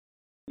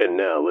And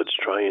now let's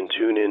try and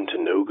tune in to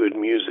no good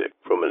music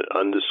from an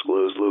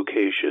undisclosed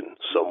location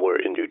somewhere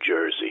in New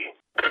Jersey.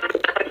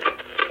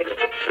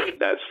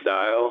 That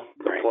style,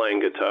 playing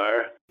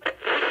guitar.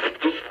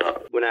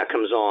 When that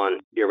comes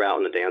on, you're out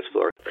on the dance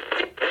floor.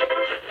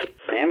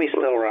 Miami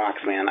still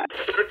rocks, man. Am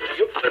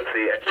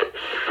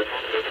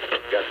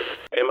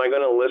I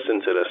going to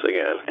listen to this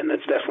again? And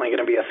that's definitely going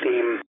to be a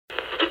theme.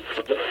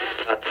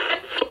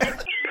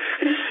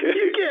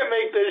 You can't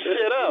make this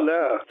shit up.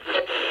 No.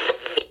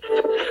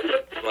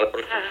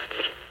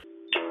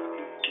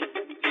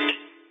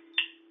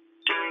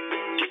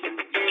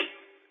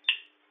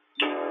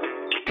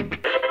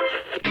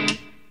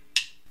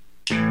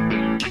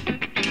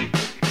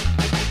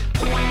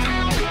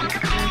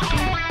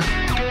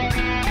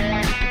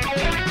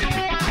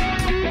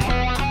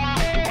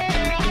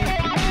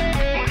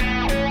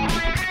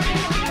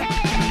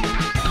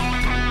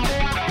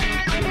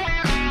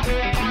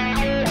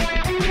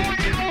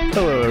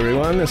 Hello,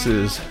 everyone. This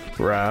is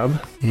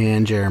Rob.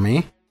 And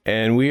Jeremy.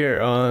 And we are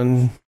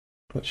on,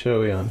 what show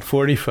are we on?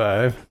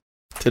 45.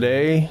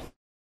 Today,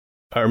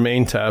 our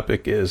main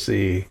topic is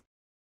the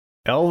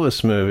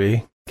Elvis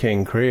movie,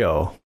 King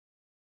Creole,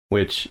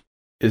 which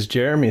is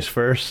Jeremy's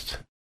first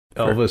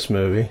Elvis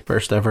movie.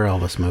 First ever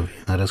Elvis movie.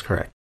 That is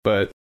correct.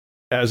 But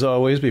as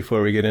always,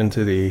 before we get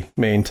into the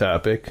main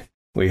topic,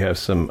 we have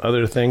some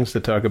other things to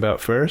talk about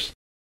first.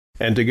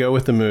 And to go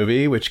with the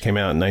movie, which came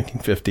out in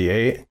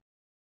 1958,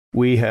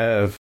 we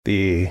have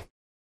the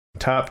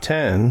top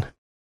 10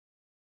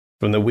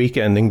 from the week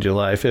ending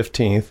July 5th,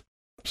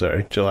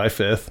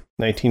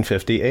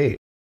 1958.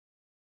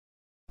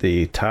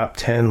 The top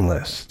 10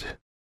 list.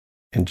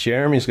 And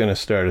Jeremy's going to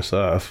start us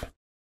off.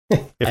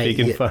 If I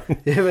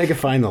can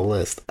find the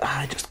list.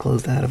 I just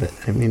closed out of it.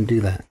 I didn't mean to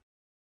do that.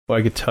 Well,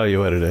 I could tell you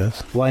what it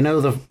is. Well, I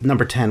know the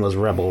number 10 was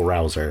Rebel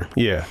Rouser.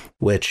 Yeah.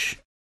 Which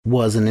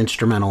was an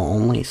instrumental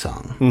only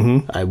song.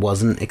 Mm-hmm. I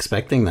wasn't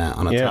expecting that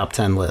on a top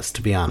 10 list,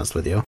 to be honest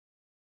with you.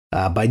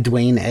 By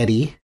Dwayne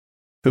Eddy.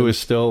 Who is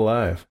still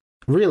alive.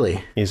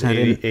 Really? He's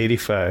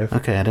 85.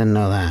 Okay, I didn't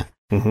know that.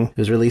 Mm-hmm. It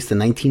was released in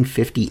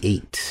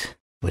 1958,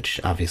 which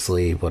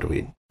obviously, would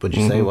you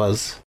say it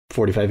was?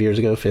 45 years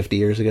ago, 50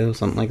 years ago,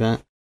 something like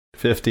that?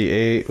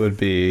 58 would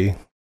be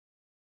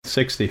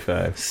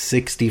 65.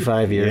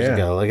 65 years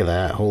ago. Look at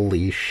that.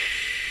 Holy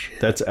shit.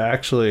 That's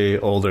actually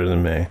older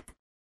than me.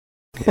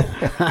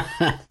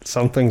 Yeah.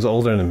 Something's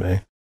older than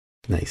me.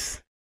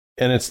 Nice.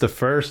 And it's the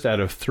first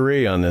out of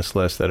 3 on this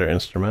list that are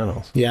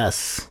instrumentals.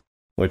 Yes.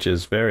 Which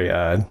is very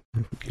odd,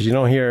 because you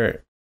don't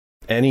hear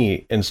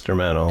any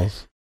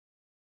instrumentals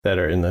that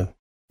are in the...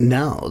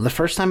 No, the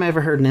first time I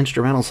ever heard an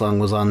instrumental song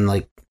was on,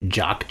 like,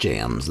 Jock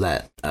Jams,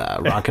 that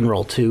Rock and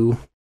Roll 2.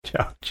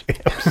 Jock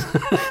Jams.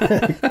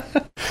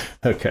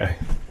 Okay.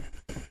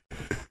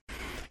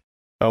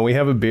 Oh, we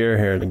have a beer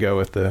here to go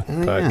with the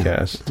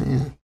podcast.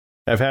 Yeah.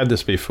 I've had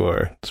this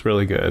before. It's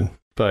really good.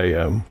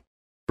 By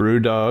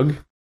Brewdog.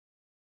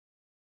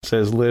 It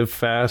says live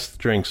fast,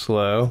 drink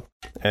slow.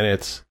 And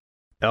it's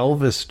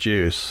Elvis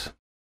juice.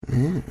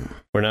 Mm.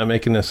 We're not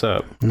making this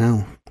up.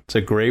 No. It's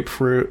a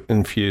grapefruit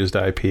infused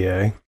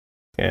IPA.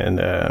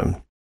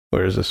 And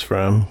where is this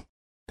from?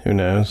 Who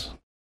knows? I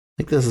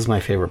think this is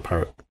my favorite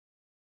part.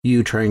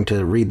 You trying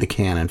to read the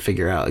can and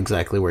figure out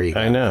exactly where you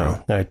got I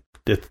know.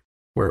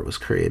 where it was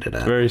created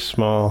at. Very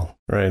small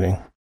writing.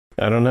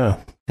 I don't know.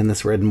 And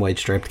this red and white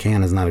striped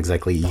can is not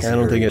exactly easy. I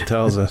don't think it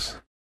tells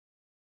us.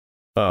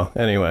 Oh,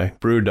 anyway,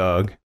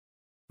 Brewdog,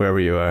 wherever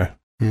you are.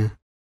 Yeah.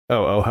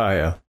 Oh,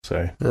 Ohio.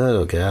 Sorry.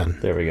 Oh,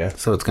 God. There we go.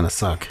 So it's going to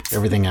suck.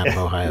 Everything out of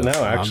Ohio. No,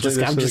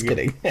 actually, I'm just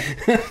kidding.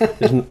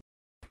 There's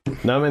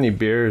not many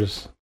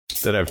beers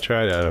that I've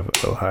tried out of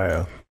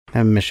Ohio.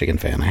 I'm a Michigan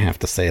fan. I have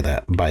to say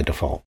that by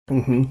default.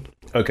 Mm-hmm.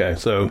 Okay,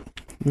 so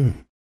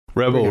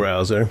Rebel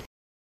Rouser.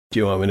 Do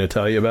you want me to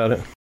tell you about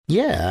it?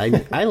 Yeah,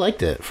 I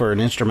liked it for an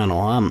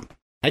instrumental.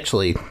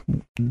 Actually,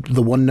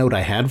 the one note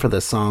I had for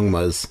this song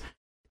was,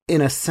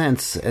 in a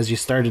sense, as you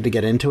started to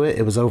get into it,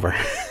 it was over.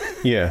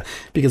 Yeah.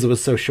 Because it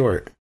was so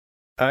short.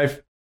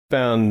 I've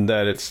found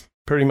that it's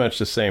pretty much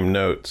the same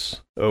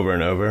notes over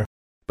and over,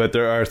 but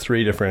there are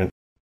 3 different,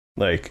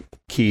 like,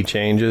 key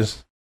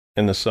changes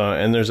in the song,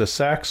 and there's a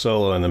sax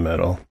solo in the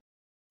middle.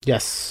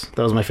 Yes,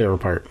 that was my favorite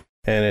part.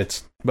 And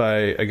it's by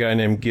a guy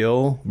named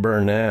Gil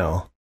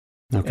Bernal.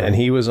 Okay. And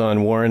he was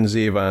on Warren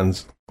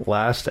Zevon's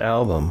last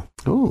album,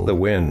 Ooh. The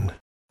Wind,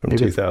 from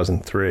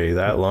 2003,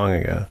 that long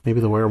ago.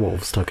 Maybe the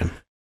Werewolves took him.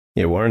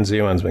 Yeah, Warren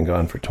Zevon's been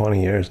gone for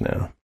 20 years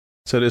now.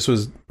 So this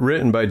was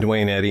written by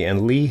Dwayne Eddy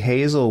and Lee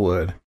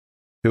Hazelwood,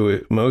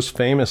 who most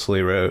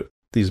famously wrote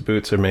These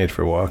Boots Are Made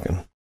for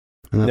Walking.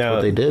 And that's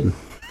what they did.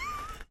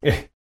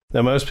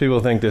 Now, most people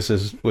think this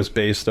was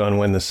based on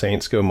When the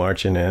Saints Go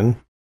Marching In.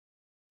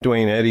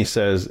 Dwayne Eddy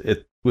says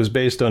it was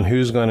based on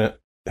who's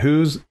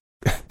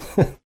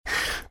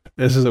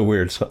this is a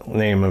weird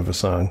name of a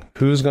song.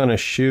 Who's Gonna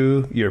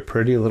Shoe Your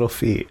Pretty Little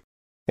Feet?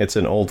 It's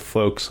an old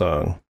folk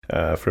song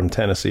from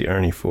Tennessee,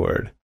 Ernie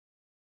Ford.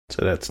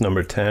 So that's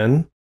number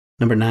 10.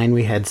 Number 9,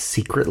 we had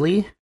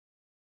Secretly,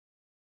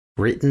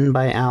 written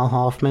by Al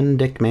Hoffman,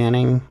 Dick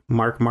Manning,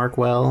 Mark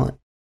Markwell,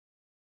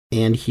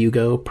 and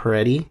Hugo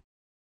Peretti,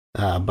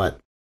 but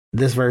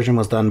this version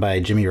was done by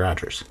Jimmy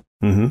Rogers.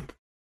 Mm-hmm.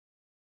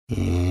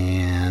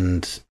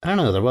 And I don't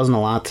know, there wasn't a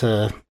lot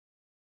to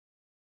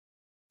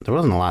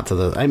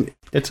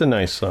It's a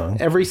nice song.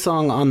 Every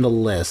song on the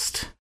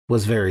list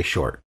was very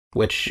short,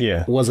 which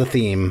was a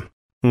theme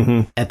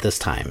at this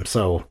time.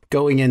 So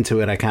going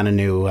into it, I kind of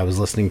knew I was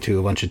listening to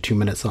a bunch of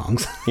 2-minute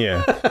songs.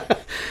 Yeah.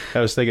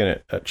 I was thinking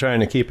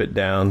trying to keep it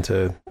down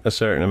to a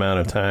certain amount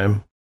of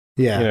time.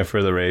 Yeah.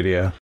 For the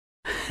radio.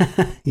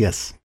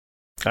 Yes.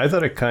 I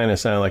thought it kind of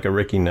sounded like a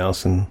Ricky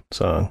Nelson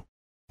song.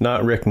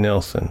 Not Rick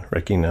Nelson,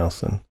 Ricky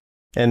Nelson.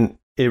 And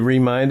it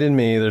reminded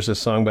me, there's a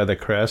song by The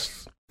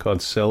Crests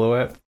called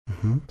Silhouettes.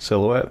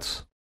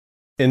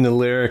 In the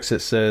lyrics, it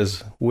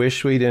says,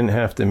 "Wish we didn't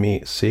have to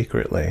meet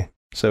secretly."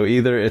 So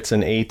either it's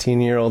an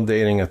 18-year-old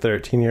dating a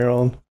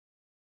 13-year-old,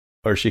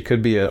 or she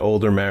could be an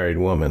older married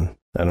woman.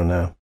 I don't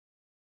know.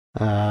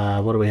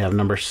 What do we have?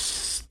 Number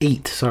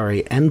 8,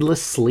 sorry.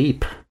 Endless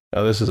Sleep.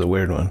 Oh, this is a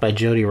weird one. By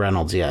Jody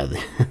Reynolds, yeah.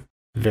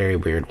 Very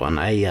weird one.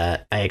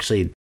 I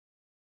actually...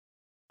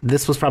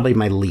 This was probably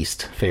my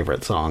least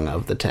favorite song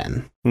of the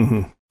 10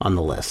 on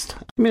the list.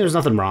 I mean, there's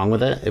nothing wrong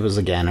with it. It was,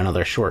 again,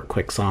 another short,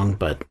 quick song,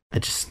 but I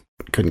just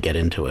couldn't get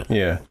into it.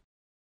 Yeah.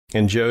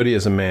 And Jody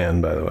is a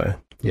man, by the way.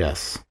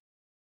 Yes.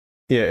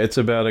 Yeah, it's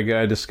about a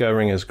guy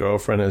discovering his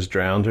girlfriend has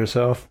drowned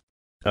herself.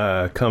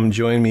 Come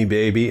join me,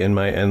 baby, in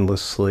my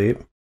endless sleep.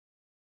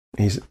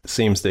 He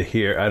seems to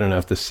hear, I don't know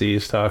if the sea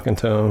is talking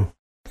to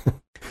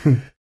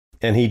him.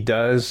 And he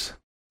does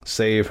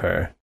save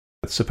her.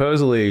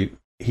 Supposedly,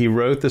 he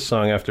wrote the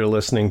song after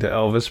listening to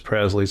Elvis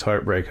Presley's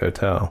Heartbreak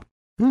Hotel.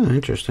 Oh,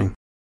 interesting.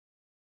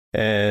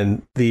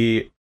 And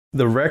the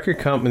record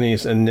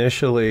companies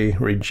initially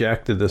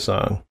rejected the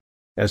song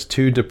as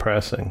too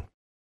depressing.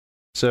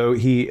 So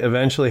he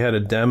eventually had a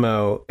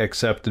demo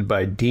accepted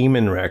by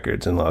Demon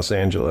Records in Los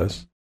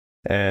Angeles,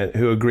 and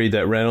who agreed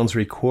that Reynolds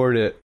record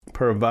it,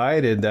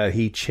 provided that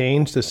he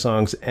changed the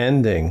song's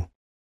ending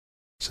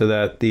so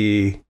that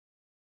the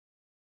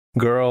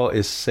girl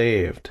is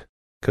saved.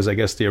 Because I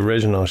guess the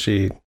original,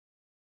 she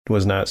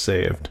was not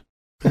saved.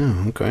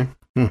 Oh, okay.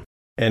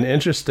 And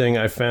interesting,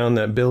 I found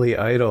that Billy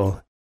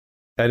Idol,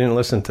 I didn't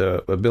listen to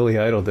it, but Billy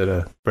Idol did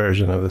a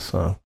version of the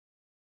song.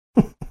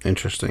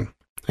 Interesting.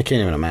 I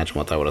can't even imagine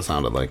what that would have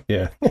sounded like.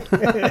 Yeah.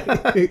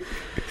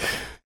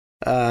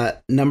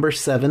 Number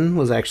 7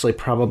 was actually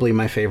probably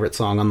my favorite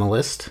song on the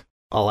list.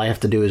 All I Have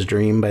to Do Is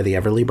Dream by the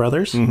Everly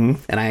Brothers. And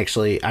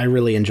I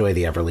really enjoy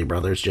the Everly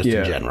Brothers just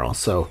in general.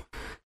 So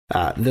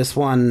this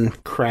one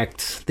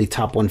cracked the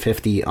top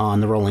 150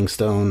 on the Rolling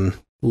Stone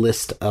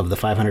list of the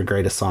 500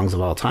 greatest songs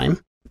of all time,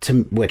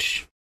 to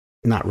which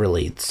not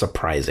really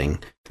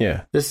surprising.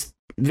 Yeah. This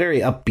very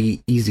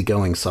upbeat,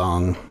 easygoing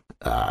song,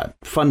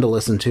 fun to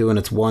listen to, and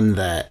it's one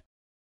that,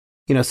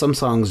 some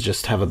songs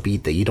just have a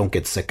beat that you don't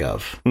get sick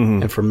of.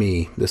 And for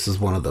me, this is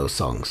one of those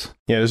songs.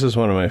 Yeah, this is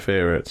one of my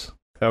favorites.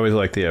 I always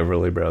like the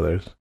Everly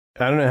Brothers.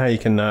 I don't know how you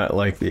can not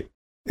like the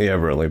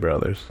Everly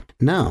Brothers.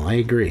 No, I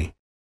agree.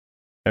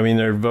 I mean,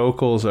 their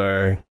vocals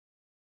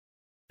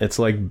it's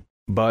like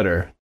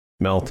butter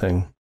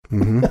melting.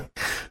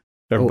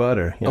 They're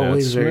butter.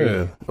 Always it's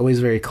smooth. Always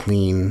very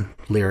clean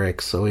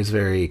lyrics, always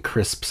very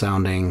crisp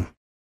sounding.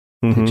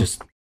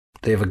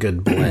 They have a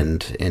good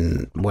blend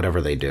in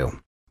whatever they do.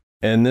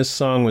 And this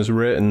song was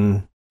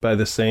written by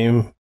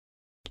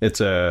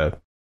it's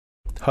a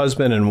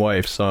husband and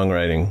wife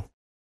songwriting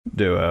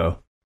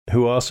duo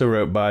who also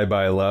wrote Bye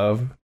Bye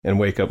Love and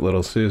Wake Up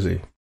Little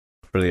Susie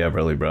for the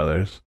Everly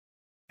Brothers.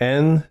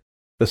 And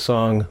the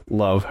song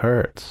Love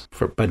Hurts.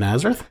 By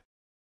Nazareth?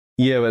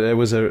 Yeah, but it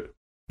was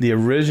the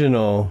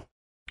original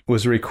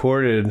was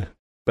recorded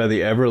by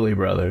the Everly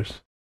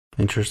Brothers.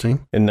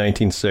 Interesting. In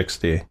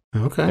 1960.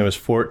 Okay. It was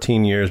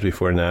 14 years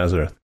before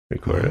Nazareth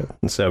recorded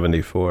in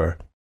 74.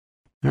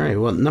 All right.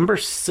 Well, number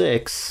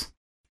 6,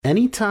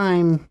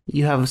 anytime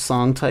you have a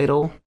song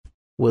title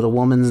with a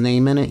woman's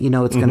name in it,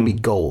 it's going to be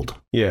gold.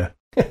 Yeah.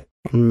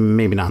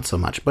 Maybe not so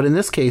much, but in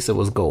this case, it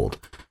was gold.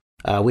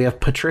 We have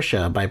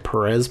Patricia by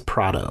Perez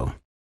Prado.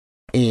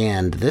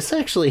 And this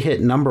actually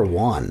hit number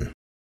 1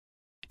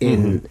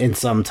 in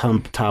some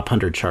top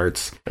 100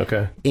 charts.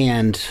 Okay.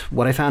 And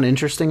what I found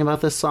interesting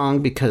about this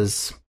song,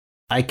 because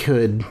I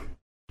could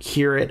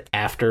hear it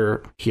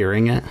after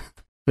hearing it,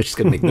 which is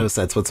going to make no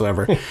sense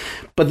whatsoever,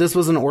 but this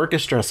was an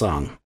orchestra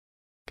song.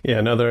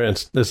 Yeah,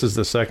 this is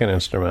the second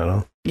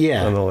instrumental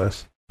on the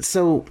list.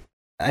 So,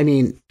 I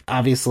mean,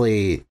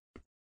 obviously,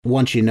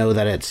 once you know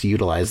that it's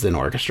utilized in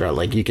orchestra,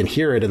 like you can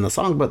hear it in the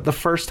song, but the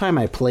first time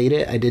I played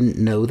it, I didn't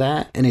know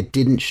that, and it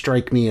didn't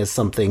strike me as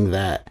something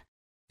that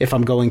if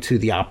I'm going to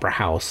the opera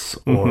house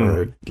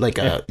or like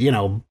a,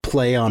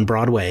 play on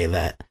Broadway,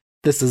 that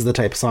this is the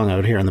type of song I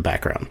would hear in the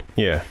background.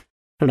 Yeah.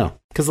 I don't know.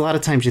 Because a lot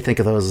of times you think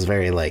of those as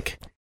very like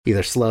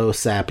either slow,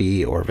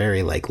 sappy, or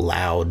very like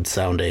loud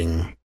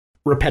sounding,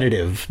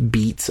 repetitive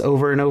beats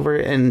over and over.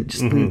 And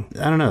just, I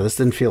don't know, this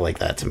didn't feel like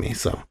that to me.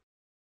 So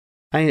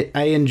I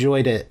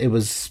enjoyed it. It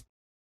was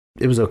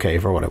okay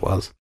for what it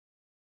was.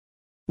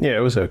 Yeah,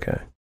 it was okay.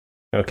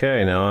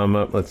 Okay, now I'm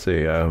up. Let's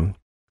see.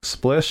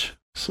 Splish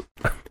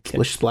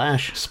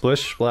Splash.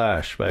 Splish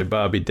Splash by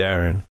Bobby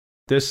Darin.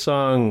 This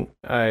song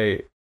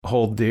I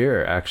hold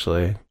dear,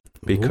 actually,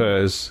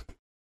 because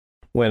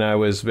when I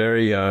was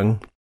very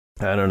young,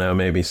 I don't know,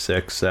 maybe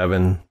 6,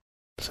 7,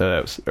 so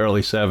that was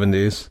early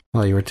 70s.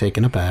 While you were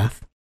taking a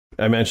bath.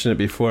 I mentioned it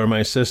before.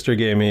 My sister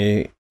gave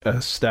me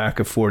a stack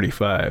of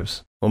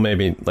 45s. Well,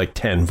 maybe like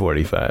 10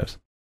 45s.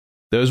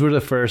 Those were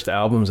the first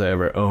albums I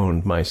ever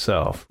owned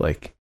myself.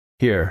 Like,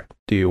 here,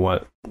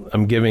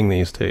 I'm giving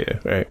these to you,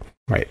 right?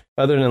 Right.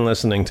 Other than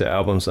listening to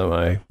albums that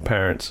my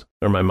parents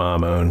or my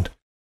mom owned.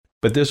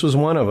 But this was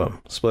one of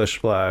them, Splish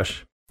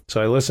Splash.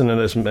 So I listened to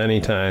this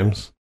many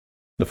times,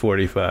 the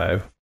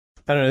 45.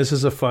 I don't know, this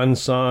is a fun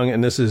song,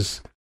 and this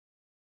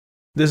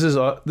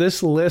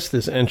list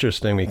is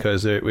interesting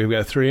because we've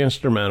got 3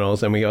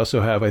 instrumentals, and we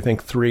also have, I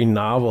think, 3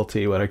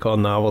 what I call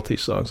novelty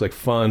songs, like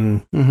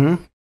fun,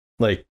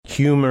 like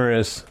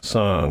humorous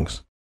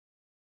songs.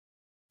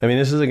 I mean,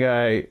 this is a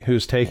guy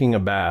who's taking a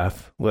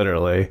bath,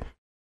 literally,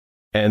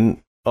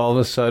 and all of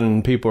a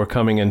sudden people are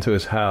coming into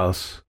his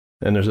house,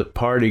 and there's a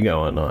party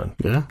going on.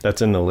 Yeah.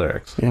 That's in the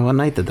lyrics. Yeah, what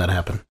night did that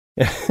happen?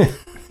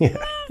 Yeah.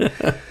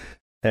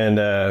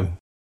 And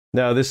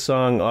now this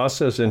song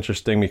also is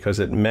interesting because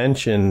it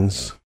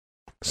mentions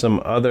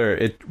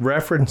it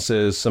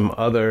references some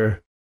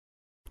other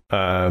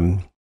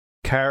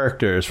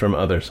characters from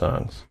other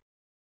songs,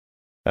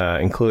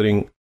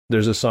 including,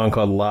 there's a song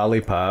called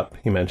Lollipop.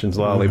 He mentions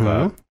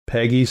Lollipop,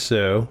 Peggy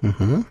Sue,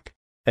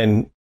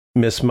 and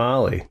Miss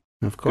Molly.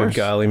 Of course. Good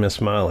golly, Miss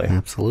Molly.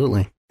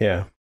 Absolutely.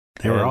 Yeah.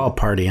 They were all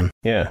partying.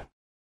 Yeah.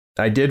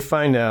 I did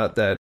find out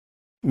that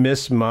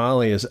Miss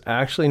Molly is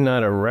actually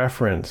not a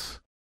reference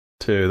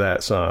to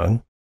that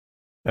song.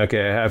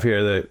 Okay, I have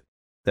here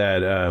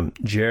that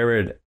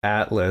Jared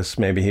Atlas,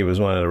 maybe he was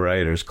one of the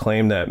writers,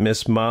 claimed that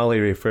Miss Molly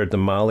referred to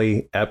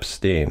Molly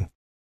Epstein.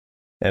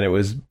 And it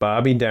was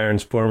Bobby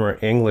Darin's former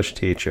English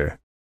teacher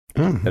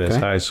at his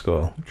high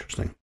school.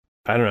 Interesting.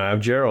 I don't know. I have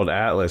Gerald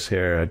Atlas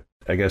here.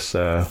 I guess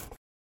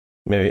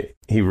maybe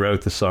he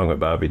wrote the song with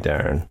Bobby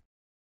Darin.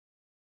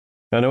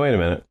 Oh, no, wait a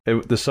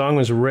minute. The song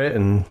was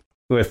written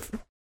with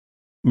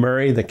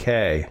Murray the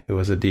K, who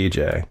was a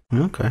DJ.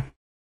 Okay.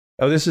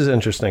 Oh, this is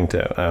interesting,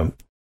 too.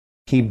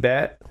 He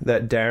bet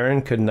that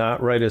Darin could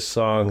not write a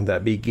song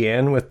that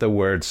began with the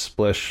word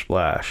splish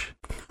splash.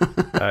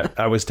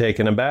 I was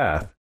taking a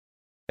bath.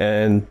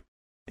 And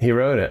he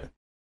wrote it.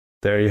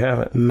 There you have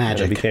it.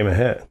 Magic. It became a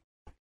hit.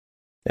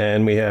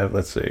 And we have,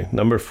 let's see,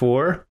 number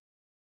 4,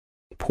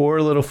 Poor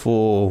Little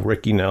Fool,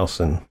 Ricky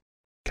Nelson.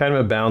 Kind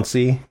of a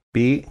bouncy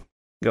beat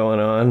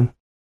going on.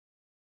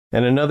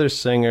 And another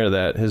singer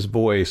that his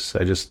voice,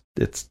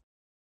 it's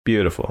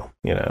beautiful.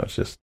 You know, it's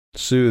just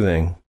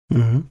soothing.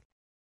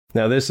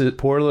 Now,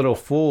 Poor Little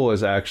Fool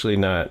is actually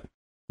not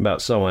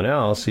about someone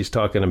else. He's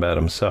talking about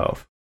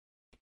himself.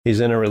 He's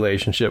in a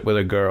relationship with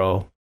a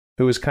girl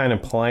who was kind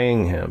of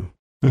playing him,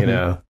 you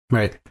know?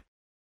 Right.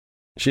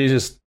 She's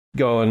just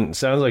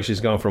sounds like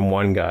she's going from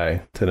one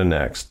guy to the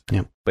next.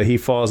 Yep. But he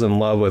falls in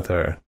love with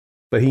her.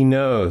 But he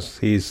knows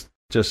he's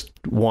just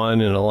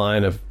one in a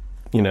line of,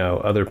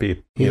 other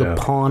people. He's a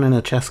pawn in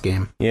a chess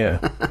game. Yeah.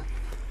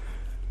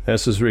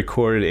 This was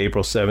recorded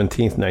April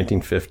 17th,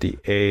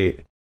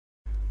 1958.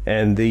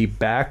 And the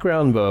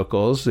background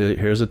vocals,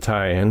 here's a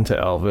tie-in to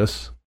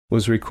Elvis,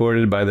 was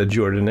recorded by the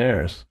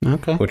Jordanaires,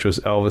 which was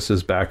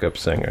Elvis's backup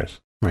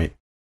singers. Right.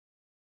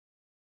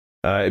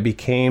 It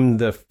became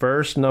the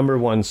first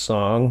 #1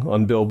 song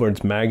on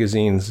Billboard's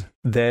magazine's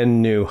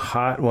then new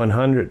Hot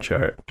 100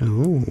 chart.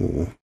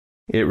 Ooh.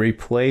 It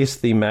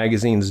replaced the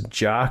magazine's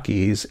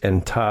Jockeys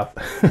and Top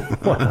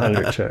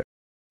 100 chart.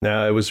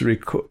 Now, it was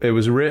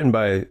written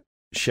by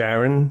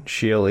Sharon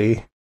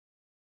Shealy,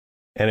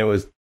 and it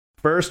was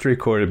first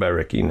recorded by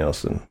Ricky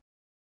Nelson.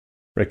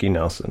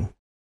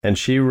 And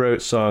she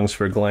wrote songs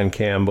for Glenn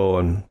Campbell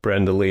and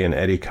Brenda Lee and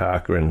Eddie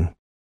Cochran.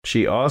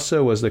 She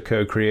also was the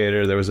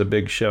co-creator. There was a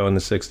big show in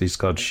the 60s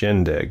called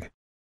Shindig.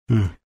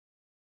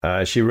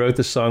 She wrote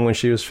the song when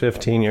she was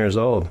 15 years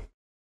old.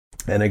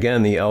 And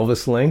again, the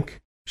Elvis link,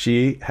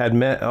 she had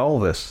met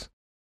Elvis,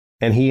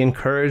 and he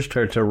encouraged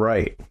her to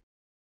write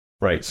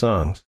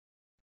songs.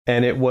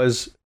 And it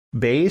was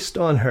based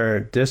on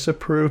her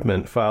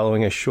disapproval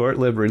following a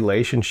short-lived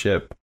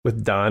relationship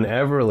with Don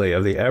Everly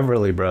of the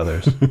Everly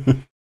Brothers.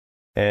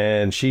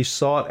 And she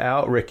sought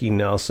out Ricky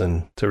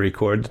Nelson to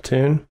record the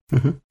tune.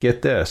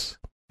 Get this.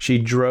 She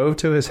drove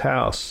to his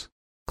house,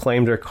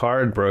 claimed her car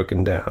had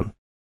broken down.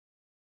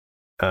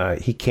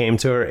 He came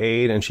to her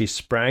aid, and she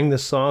sprang the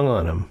song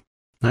on him.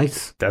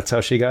 Nice. That's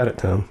how she got it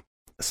to him.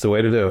 That's the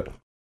way to do it.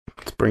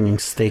 It's bringing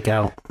steak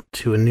out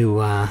to a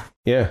new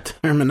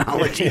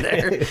terminology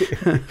there.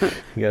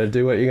 You got to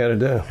do what you got to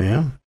do.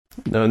 Yeah.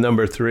 Now,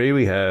 number 3,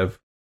 we have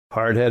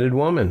Hard-Headed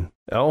Woman,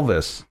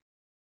 Elvis.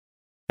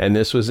 And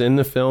this was in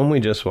the film we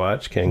just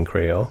watched, King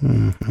Creole.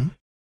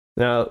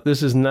 Now,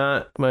 this is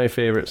not my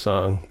favorite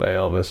song by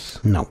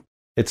Elvis. No.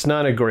 It's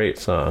not a great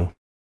song.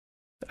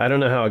 I don't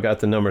know how it got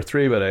the number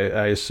 3, but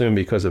I assume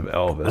because of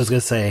Elvis. I was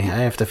going to say, I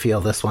have to feel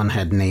this one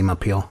had name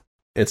appeal.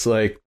 It's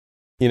like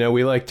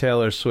we like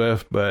Taylor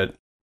Swift, but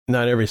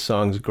not every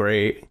song's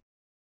great.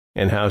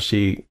 And how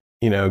she,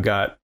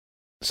 got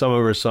some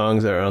of her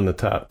songs that are on the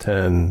top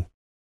 10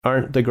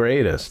 aren't the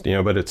greatest,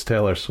 but it's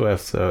Taylor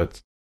Swift. So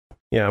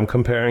I'm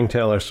comparing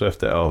Taylor Swift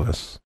to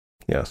Elvis.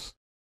 Yes.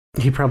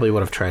 He probably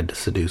would have tried to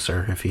seduce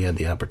her if he had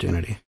the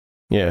opportunity.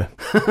 Yeah.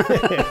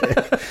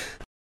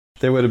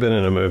 They would have been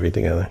in a movie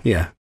together.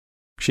 Yeah.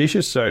 She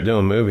should start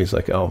doing movies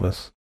like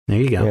Elvis. There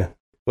you go. Yeah.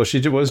 Well,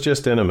 she was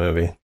just in a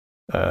movie.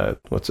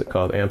 What's it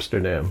called?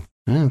 Amsterdam.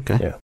 Okay.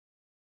 Yeah.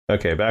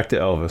 Okay, back to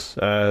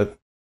Elvis.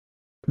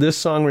 This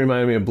song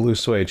reminded me of Blue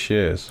Suede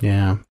Shoes.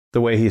 Yeah.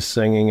 The way he's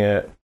singing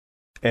it.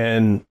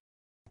 And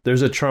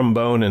there's a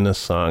trombone in this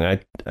song I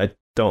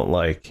don't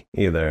like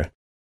either.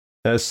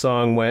 That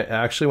song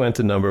actually went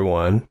to number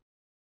 1.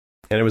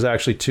 And it was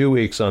actually 2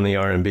 weeks on the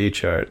R&B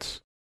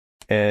charts.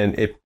 And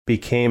it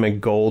became a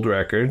gold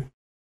record.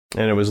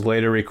 And it was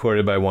later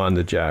recorded by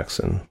Wanda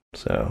Jackson.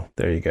 So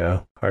there you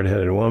go.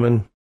 Hard-Headed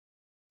Woman.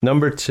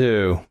 Number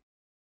 2.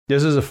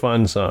 This is a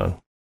fun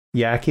song.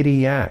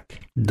 Yakety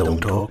Yak.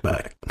 Don't talk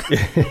back.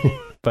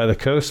 By the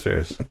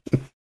Coasters.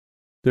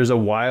 There's a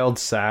wild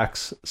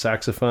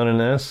saxophone in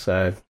this.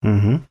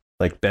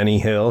 Like Benny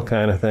Hill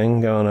kind of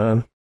thing going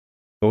on.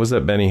 What was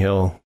that Benny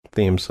Hill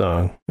theme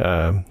song?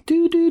 No.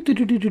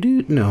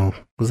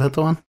 Was that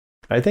the one?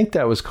 I think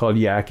that was called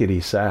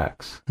Yakety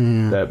Sax.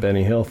 Yeah. That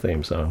Benny Hill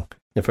theme song,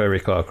 if I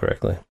recall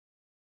correctly.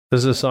 This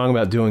is a song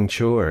about doing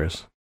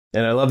chores.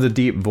 And I love the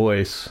deep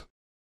voice.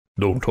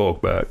 Don't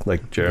talk back,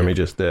 like Jeremy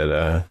just did.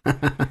 I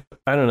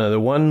don't know. The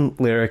one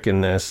lyric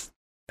in this,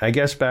 I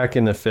guess back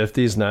in the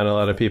 50s, not a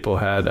lot of people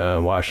had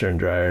washer and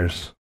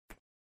dryers.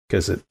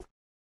 Because it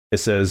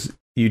says,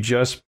 you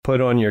just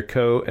put on your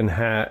coat and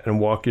hat and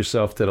walk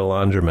yourself to the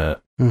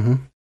laundromat. Mm-hmm.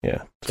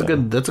 Yeah.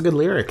 That's a good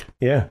lyric.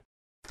 Yeah.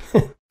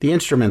 The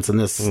instruments in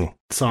this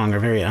song are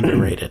very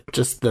underrated.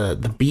 Just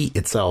the beat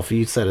itself.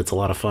 You said it's a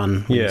lot of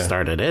fun when you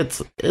started.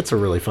 It's a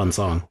really fun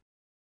song.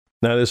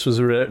 Now, this was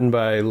written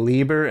by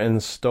Lieber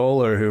and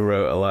Stoller, who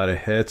wrote a lot of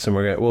hits, and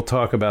we'll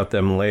talk about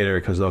them later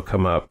because they'll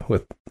come up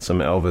with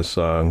some Elvis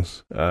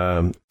songs.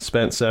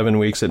 Spent 7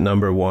 weeks at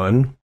number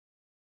 1.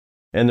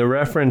 And the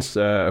reference,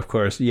 of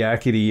course,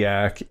 Yakety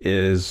Yak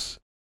is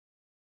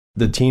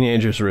the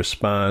teenager's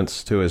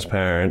response to his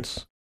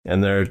parents,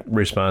 and their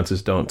response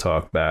is don't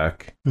talk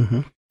back.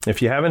 Mm-hmm.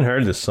 If you haven't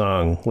heard this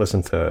song,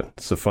 listen to it.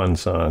 It's a fun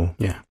song.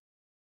 Yeah.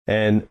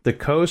 And the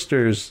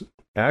Coasters,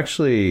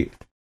 actually,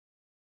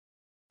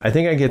 I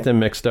think I get them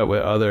mixed up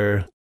with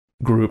other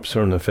groups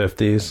from the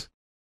 50s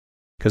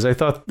because I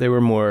thought they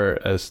were more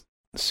a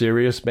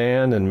serious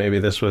band, and maybe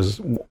this was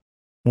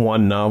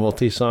one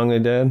novelty song they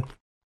did.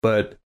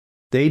 But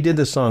they did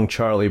the song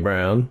Charlie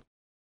Brown.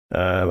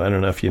 I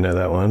don't know if you know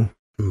that one.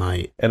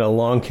 Might. And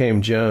Along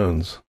Came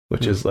Jones,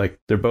 which is like,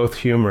 they're both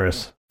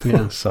humorous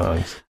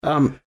songs.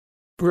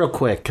 Real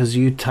quick, because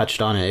you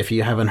touched on it. If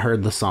you haven't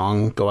heard the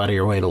song, go out of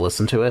your way to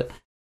listen to it.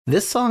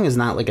 This song is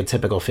not like a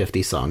typical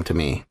 50s song to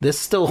me. This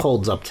still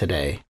holds up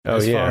today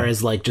as far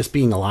as like just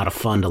being a lot of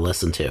fun to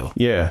listen to.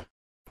 Yeah.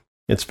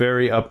 It's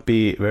very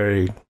upbeat,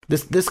 very...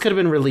 This could have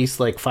been released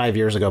like 5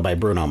 years ago by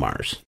Bruno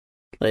Mars.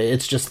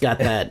 It's just got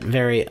that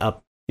very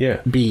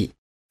upbeat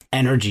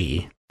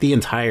energy, the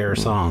entire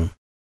song.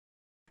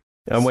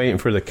 I'm waiting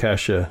for the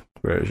Kesha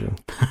version.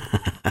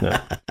 No.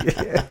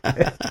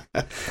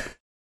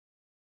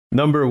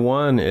 Number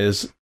 1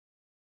 is...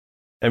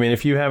 I mean,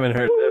 if you haven't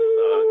heard this song...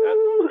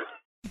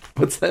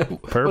 What's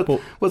that? Purple.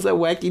 What's that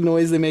wacky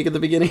noise they make at the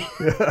beginning?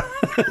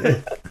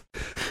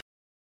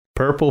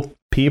 Purple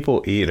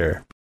People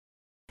Eater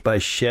by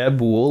Sheb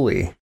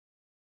Wooley.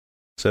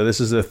 So this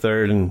is the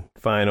third and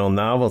final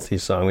novelty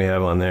song we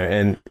have on there.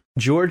 And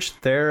George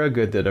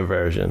Thorogood did a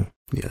version.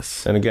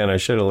 Yes. And again, I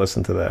should have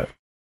listened to that.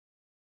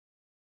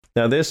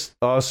 Now this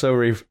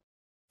also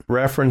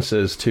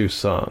references 2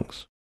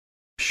 songs.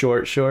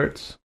 Short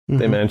Shorts,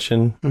 they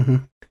mention. Mm-hmm.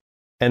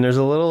 And there's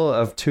a little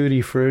of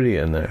Tutti Frutti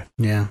in there.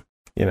 Yeah.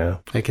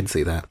 I can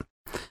see that.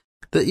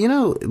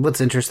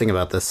 What's interesting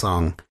about this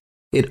song?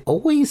 It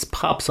always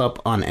pops up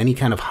on any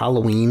kind of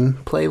Halloween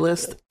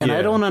playlist, and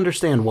I don't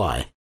understand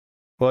why.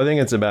 Well, I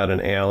think it's about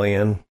an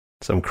alien,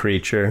 some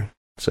creature.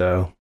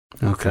 So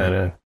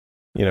kind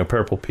of,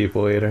 Purple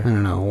People Eater. I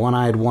don't know,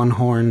 one-eyed,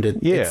 one-horned.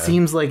 It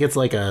seems like it's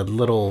like a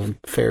little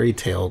fairy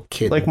tale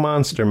kid. Like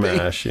Monster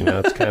Mash,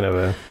 it's kind of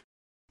a...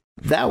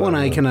 That one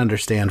I can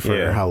understand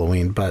for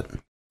Halloween, but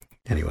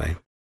anyway.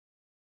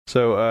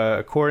 So,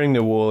 according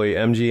to Woolley,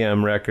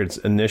 MGM Records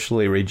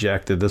initially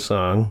rejected the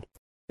song.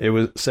 It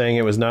was saying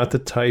it was not the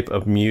type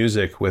of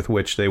music with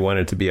which they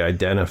wanted to be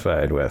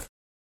identified with.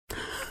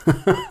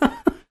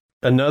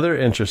 Another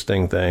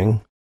interesting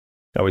thing,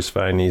 I always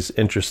find these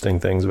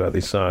interesting things about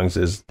these songs,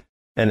 is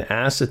an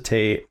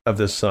acetate of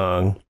the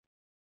song,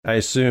 I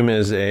assume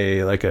is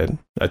a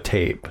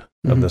tape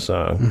of the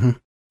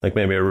song, like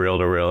maybe a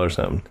reel-to-reel or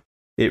something.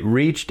 It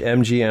reached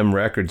MGM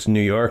Records'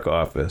 New York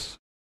office,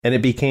 and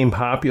it became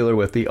popular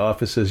with the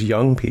office's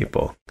young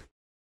people.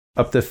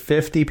 Up to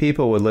 50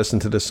 people would listen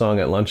to the song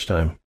at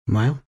lunchtime.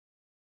 Wow.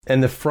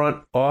 And the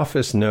front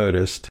office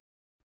noticed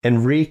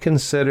and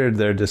reconsidered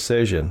their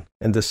decision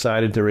and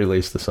decided to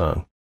release the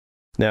song.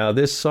 Now,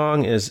 this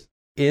song is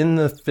in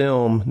the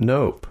film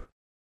Nope,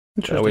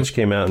 which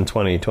came out in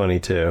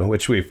 2022,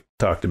 which we've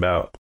talked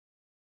about.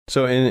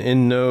 So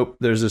in Nope,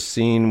 there's a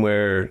scene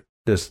where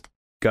this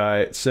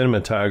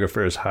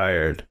cinematographer is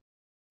hired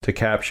to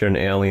capture an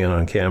alien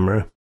on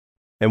camera.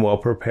 And while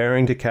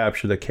preparing to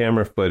capture the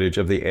camera footage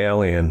of the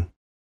alien,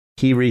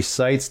 he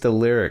recites the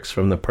lyrics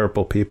from the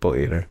Purple People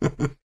Eater.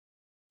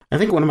 I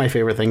think one of my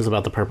favorite things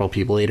about the Purple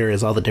People Eater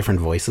is all the different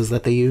voices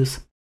that they use.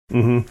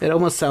 Mm-hmm. It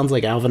almost sounds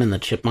like Alvin and the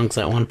Chipmunks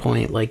at one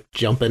point, like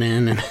jumping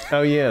in. And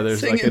oh, yeah,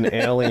 there's singing. Like an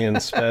alien,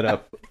 sped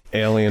up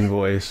alien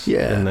voice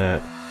in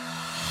that.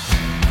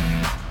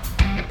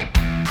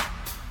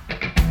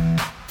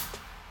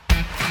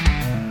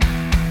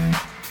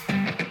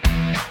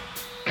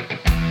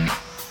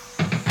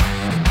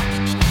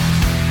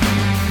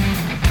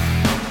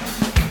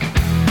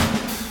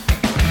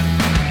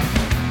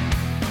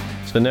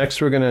 So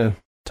next we're going to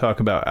talk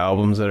about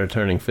albums that are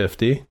turning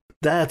 50.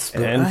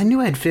 I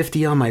knew I had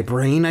 50 on my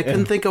brain. I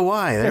couldn't think of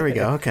why. There we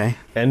go. Okay.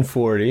 And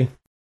 40.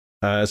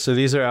 So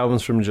these are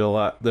albums from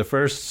July. The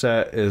first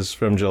set is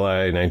from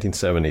July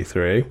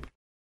 1973.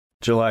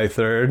 July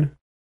 3rd.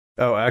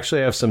 Oh,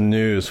 actually I have some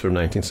news from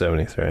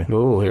 1973.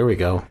 Oh, here we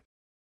go.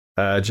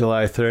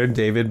 July 3rd,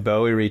 David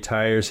Bowie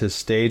retires his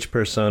stage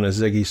persona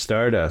Ziggy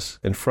Stardust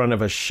in front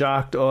of a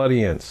shocked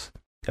audience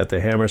at the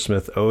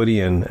Hammersmith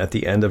Odeon at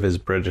the end of his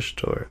British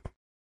tour.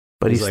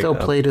 But he still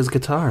played his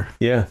guitar.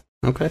 Yeah.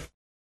 Okay.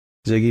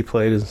 Ziggy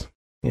played his...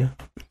 Yeah.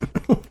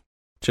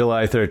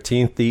 July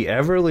 13th, the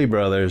Everly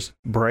Brothers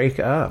break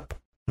up.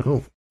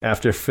 Oh.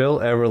 After Phil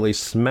Everly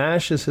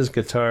smashes his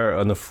guitar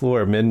on the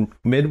floor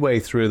midway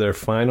through their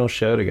final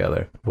show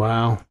together.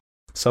 Wow.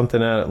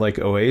 Something out like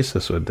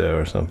Oasis would do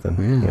or something,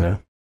 you know.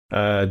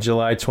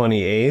 July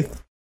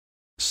 28th,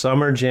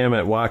 Summer Jam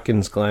at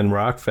Watkins Glen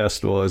Rock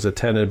Festival is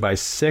attended by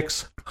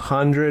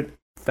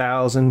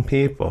 600,000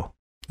 people.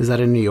 Is that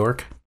in New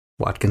York?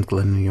 Watkins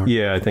Glen, New York?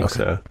 Yeah, I think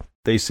so.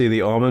 They see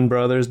the Allman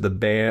Brothers, the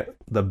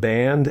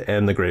band,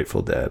 and the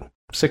Grateful Dead.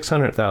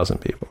 600,000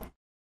 people.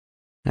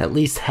 At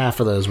least half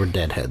of those were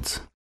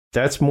Deadheads.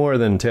 That's more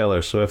than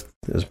Taylor Swift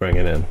is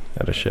bringing in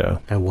at a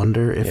show. I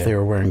wonder if they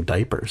were wearing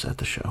diapers at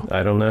the show.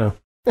 I don't know.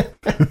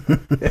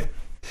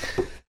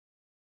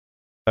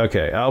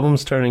 Okay,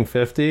 albums turning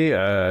 50.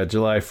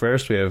 July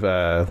 1st, we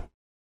have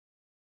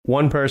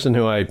one person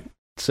who I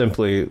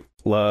simply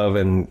love,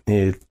 and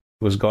he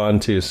was gone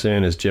too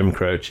soon, is Jim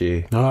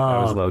Croce. Oh, I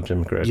always love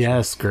Jim Croce.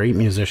 Yes, great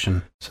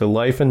musician. So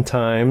Life and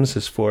Times,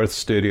 his fourth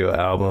studio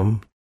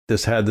album.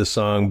 This had the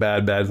song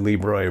Bad Bad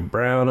Leroy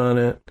Brown on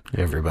it.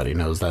 Everybody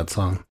knows that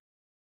song.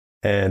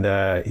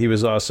 And he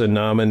was also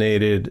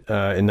nominated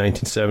in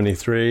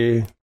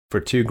 1973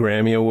 for 2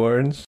 Grammy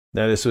Awards.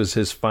 Now, this was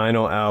his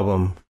final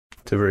album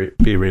to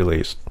be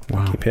released.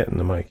 Wow. Keep hitting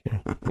the mic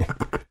here.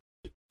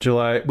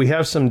 July, we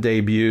have some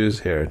debuts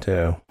here,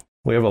 too.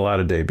 We have a lot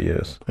of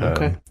debuts.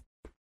 Okay.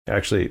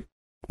 Actually,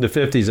 the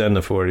 50s and the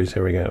 40s,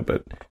 here we go.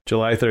 But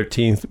July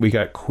 13th, we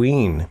got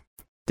Queen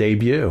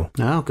debut.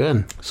 Oh,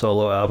 good.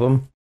 Solo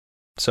album,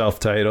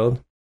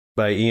 self-titled,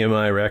 by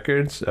EMI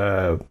Records.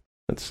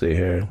 Let's see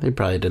here. They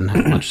probably didn't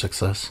have much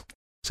success.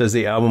 Says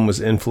the album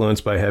was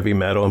influenced by heavy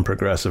metal and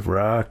progressive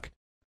rock.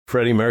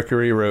 Freddie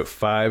Mercury wrote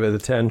 5 of the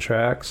 10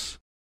 tracks.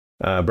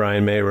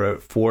 Brian May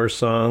wrote 4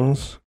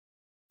 songs.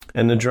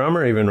 And the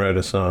drummer even wrote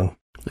a song.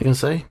 I can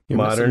say, you're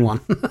Modern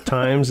missing one.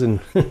 Times and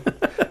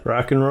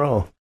rock and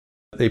roll.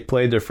 They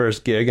played their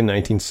first gig in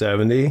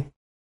 1970,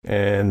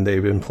 and they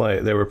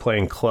were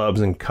playing clubs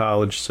and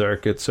college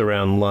circuits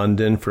around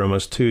London for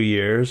almost 2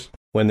 years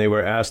when they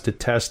were asked to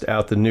test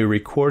out the new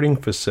recording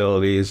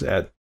facilities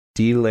at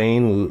D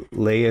Lane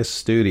Lais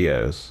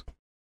Studios.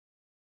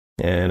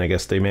 And I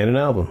guess they made an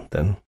album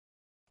then.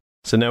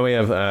 So now we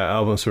have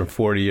albums from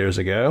 40 years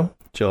ago,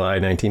 July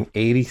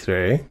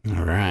 1983.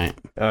 All right.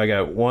 I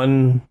got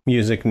one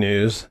music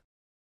news.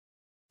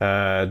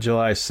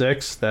 July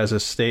 6th, that's a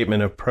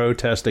statement of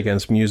protest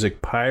against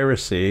music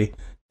piracy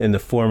in the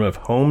form of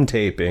home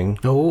taping.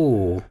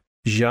 Oh.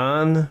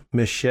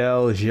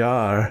 Jean-Michel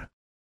Jarre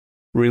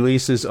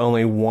releases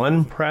only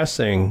one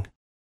pressing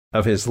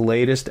of his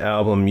latest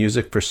album,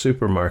 Music for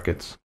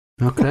Supermarkets.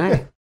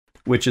 Okay.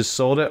 Which is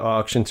sold at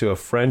auction to a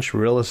French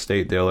real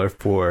estate dealer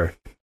for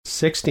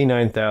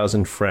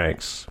 69,000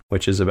 francs,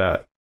 which is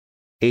about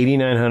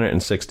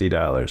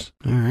 $8,960.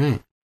 All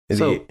right.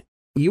 So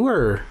you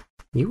were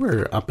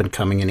up and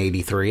coming in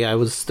 83. I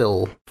was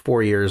still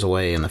 4 years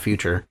away in the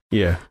future.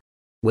 Yeah.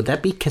 Would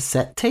that be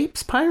cassette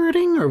tapes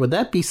pirating, or would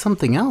that be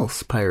something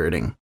else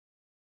pirating?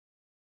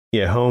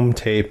 Yeah, home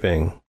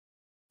taping.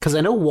 Because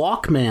I know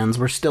Walkmans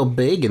were still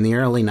big in the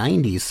early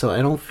 90s, so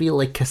I don't feel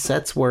like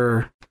cassettes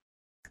were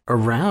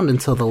around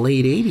until the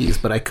late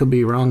 80s, but I could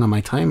be wrong on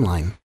my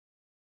timeline.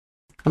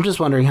 I'm just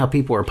wondering how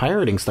people were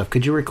pirating stuff.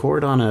 Could you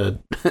record on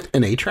an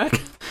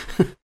 8-track?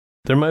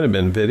 There might have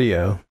been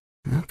video.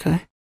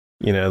 Okay.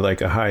 You know,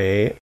 like a high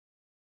 8.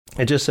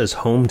 It just says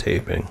home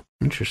taping.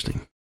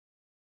 Interesting.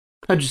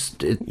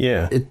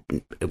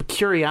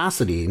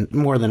 Curiosity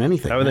more than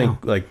anything. I would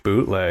think like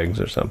bootlegs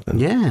or something.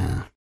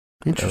 Yeah.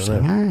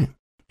 Interesting. All right.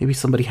 Maybe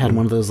somebody had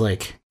one of those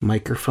like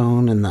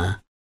microphone and the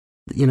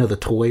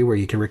toy where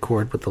you can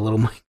record with the little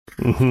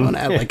microphone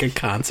at like a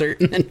concert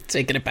and then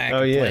taking it back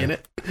and playing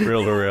it.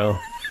 Reel to reel.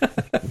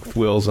 With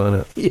wheels on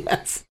it.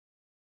 Yes.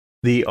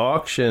 The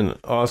auction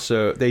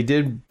also, they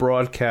did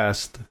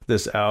broadcast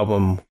this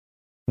album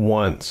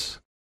once.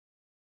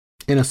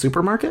 In a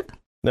supermarket?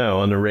 No,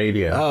 on the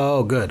radio.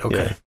 Oh, good.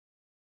 Okay. Yeah.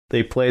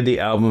 They played the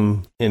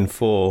album in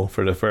full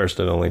for the first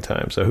and only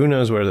time. So who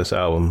knows where this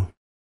album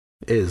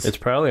is. It's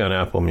probably on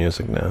Apple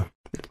Music now.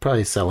 It's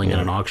probably selling in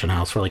an auction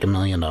house for like $1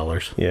 million.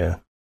 Yeah.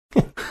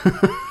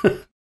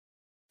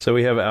 So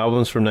we have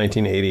albums from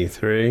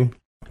 1983.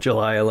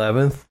 July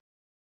 11th,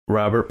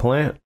 Robert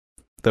Plant,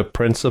 The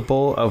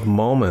Principle of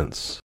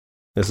Moments.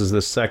 This is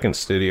the second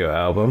studio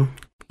album.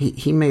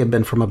 He may have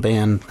been from a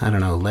band, I don't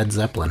know, Led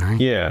Zeppelin,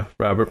 right? Yeah,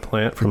 Robert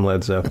Plant from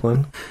Led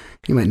Zeppelin.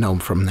 You might know him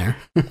from there.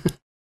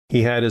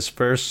 He had his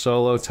first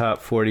solo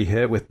top 40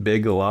 hit with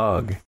Big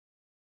Log.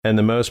 And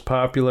the most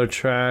popular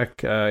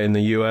track in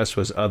the U.S.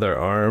 was Other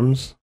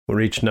Arms,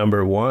 reached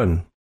number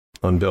 1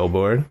 on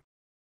Billboard.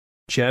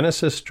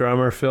 Genesis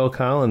drummer Phil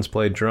Collins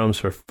played drums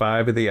for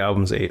 5 of the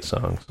album's 8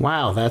 songs.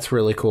 Wow, that's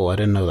really cool. I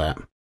didn't know that.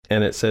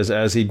 And it says,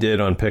 as he did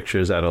on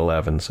Pictures at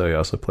 11, so he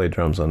also played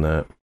drums on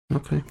that.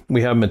 Okay.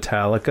 We have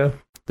Metallica,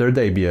 their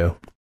debut,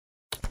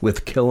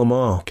 with Kill 'Em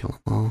All. Kill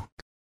 'Em All.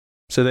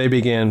 So they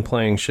began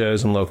playing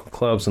shows in local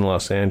clubs in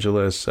Los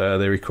Angeles.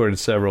 They recorded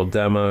several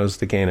demos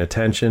to gain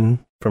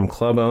attention from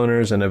club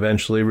owners and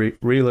eventually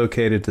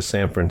relocated to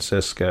San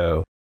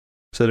Francisco.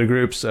 So the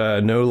group's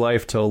No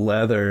Life Till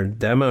Leather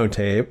demo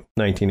tape,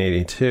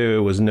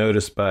 1982, was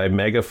noticed by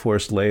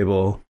Megaforce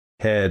label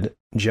head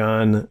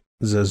John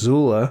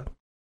Zazula.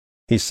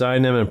 He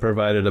signed them and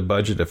provided a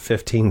budget of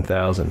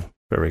 $15,000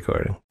 for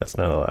recording. That's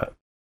not a lot.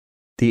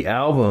 The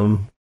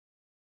album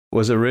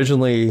was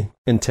originally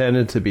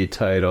intended to be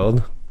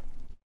titled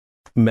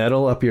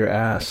Metal Up Your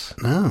Ass.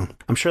 Oh,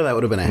 I'm sure that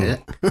would have been a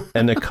hit.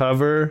 And the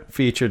cover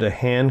featured a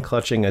hand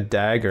clutching a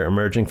dagger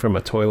emerging from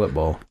a toilet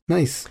bowl.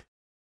 Nice.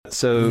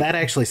 So that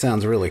actually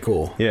sounds really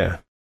cool. Yeah.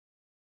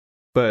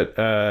 But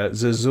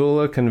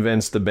Zazula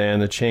convinced the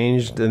band to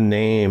change the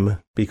name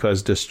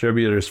because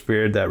distributors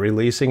feared that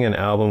releasing an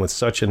album with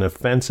such an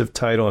offensive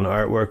title and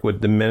artwork would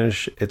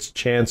diminish its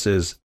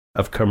chances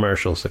of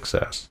commercial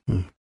success.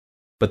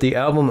 But the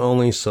album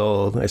only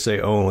sold, I say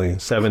only,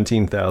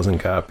 17,000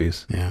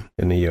 copies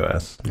in the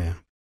U.S. Yeah.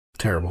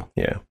 Terrible.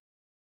 Yeah.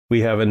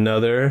 We have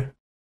another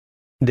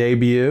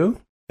debut,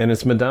 and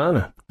it's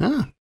Madonna.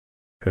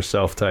 Her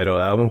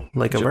self-titled album.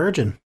 Like a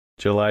Virgin.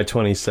 July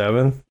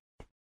 27th,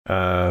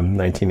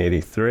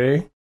 1983.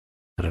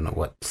 I don't know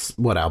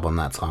what album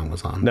that song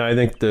was on. No, I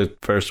think the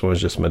first one was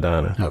just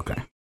Madonna.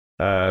 Okay.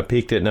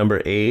 Peaked at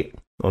number 8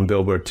 on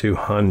Billboard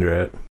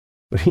 200.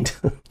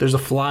 There's a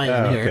fly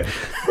in here.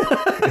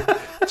 Okay.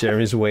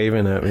 Jeremy's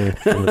waving at me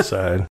from the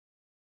side.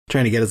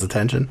 Trying to get his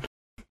attention.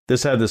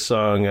 This had the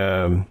song,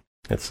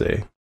 let's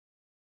see,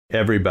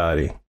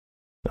 Everybody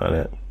on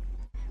it.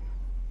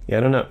 Yeah,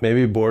 I don't know.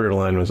 Maybe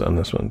Borderline was on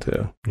this one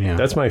too. Yeah.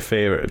 That's my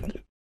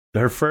favorite.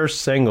 Her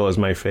first single is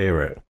my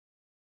favorite.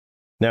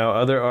 Now,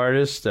 other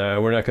artists,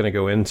 we're not going to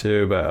go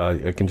into, but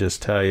I can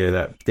just tell you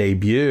that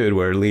debuted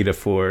were Lita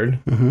Ford,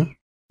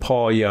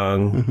 Paul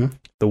Young,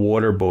 The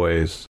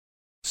Waterboys,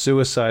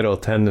 Suicidal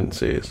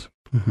Tendencies.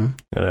 I don't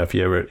know if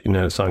you ever,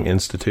 the song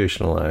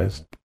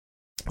Institutionalized.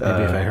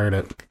 Maybe if I heard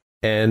it.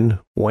 And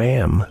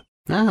Wham.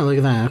 Oh, look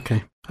at that.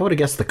 Okay. I would have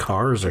guessed the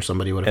Cars or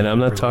somebody would have. And I'm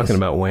not talking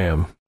about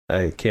Wham.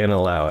 I can't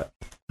allow it.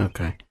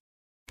 Okay.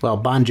 Well,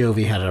 Bon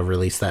Jovi had a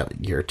release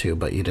that year too,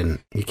 but you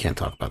can't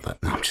talk about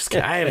that. No, I'm just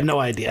kidding. I have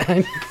no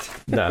idea.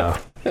 No.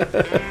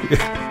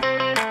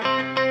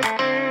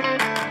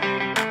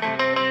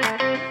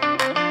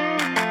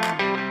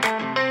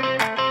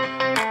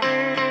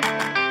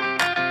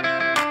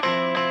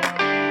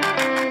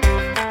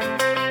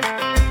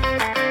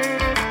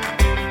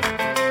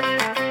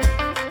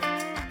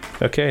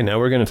 Okay, now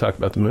we're going to talk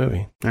about the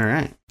movie. All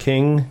right.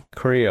 King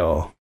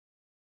Creole.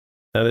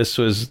 Now, this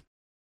was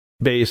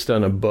based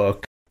on a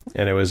book,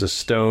 and it was a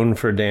stone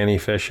for Danny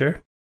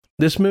Fisher.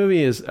 This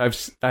movie is, I've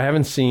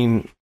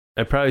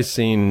probably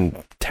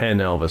seen 10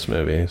 Elvis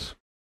movies.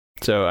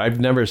 So I've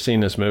never seen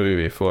this movie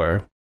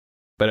before,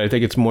 but I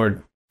think it's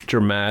more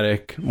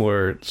dramatic,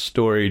 more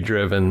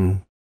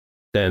story-driven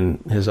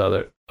than his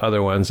other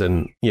ones.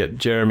 And yet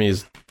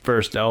Jeremy's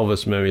first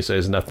Elvis movie, so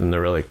there's nothing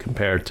to really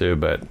compare to,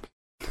 but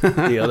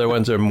the other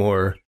ones are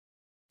more...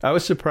 I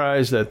was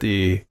surprised that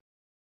it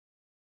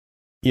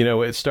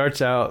starts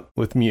out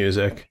with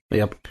music.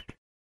 Yep.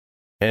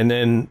 And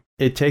then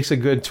it takes a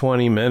good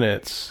 20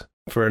 minutes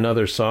for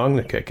another song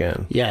to kick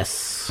in.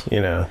 Yes.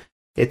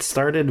 It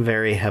started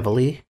very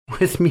heavily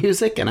with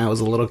music, and I was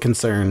a little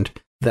concerned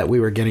that we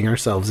were getting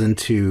ourselves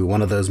into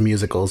one of those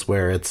musicals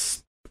where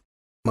it's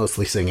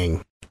mostly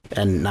singing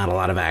and not a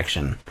lot of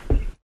action.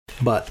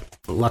 But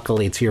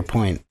luckily, to your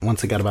point,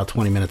 once it got about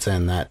 20 minutes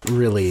in, that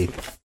really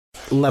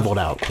leveled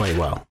out quite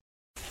well.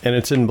 And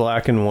it's in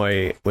black and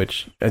white,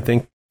 which I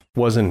think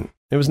wasn't...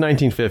 It was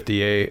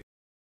 1958.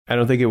 I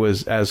don't think it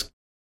was as...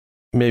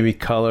 Maybe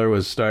color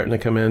was starting to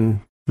come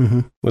in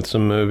with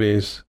some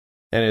movies.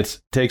 And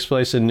it takes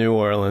place in New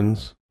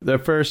Orleans. The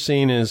first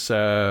scene is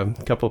a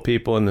couple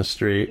people in the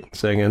street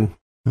singing.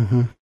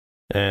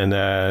 And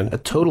a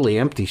totally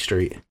empty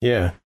street.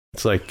 Yeah.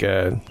 It's like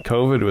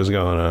COVID was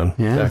going on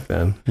back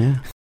then. Yeah.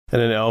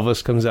 And then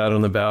Elvis comes out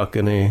on the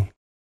balcony,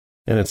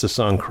 and it's the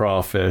song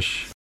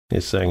Crawfish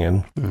he's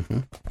singing.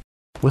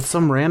 With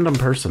some random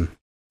person.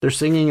 They're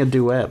singing a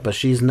duet, but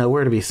she's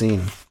nowhere to be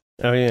seen.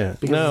 Oh, yeah.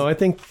 No, I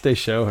think they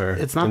show her.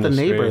 It's not the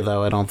neighbor, street.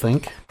 Though, I don't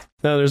think.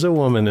 No, there's a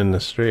woman in the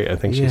street. I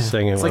think she's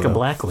singing. It's like a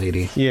black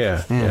lady.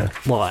 Yeah.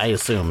 Well, I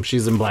assume.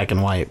 She's in black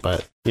and white,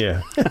 but...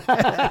 Yeah.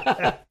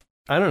 I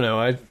don't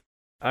know.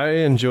 I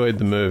enjoyed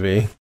the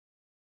movie.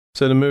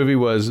 So the movie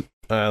was,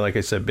 like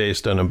I said,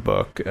 based on a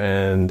book,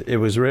 and it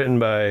was written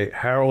by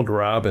Harold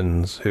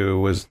Robbins, who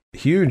was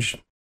huge.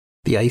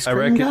 The ice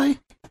cream guy?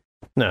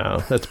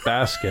 No, that's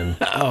Baskin.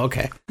 Oh,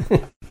 okay.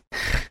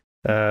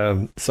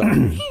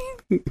 Sorry.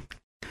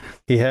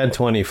 He had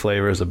 20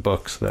 flavors of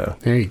books, though.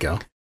 There you go.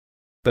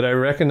 But I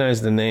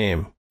recognize the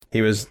name.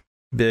 He was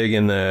big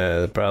in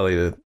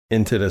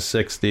into the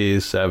 60s,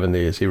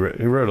 70s. He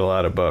wrote a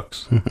lot of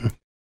books.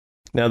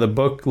 Now, the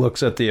book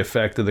looks at the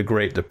effect of the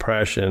Great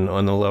Depression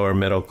on the lower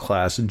middle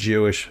class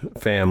Jewish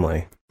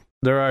family.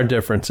 There are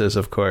differences,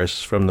 of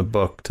course, from the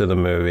book to the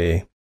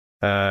movie.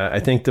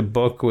 I think the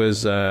book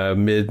was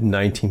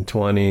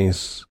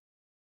mid-1920s,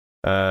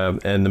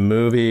 and the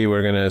movie,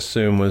 we're going to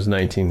assume, was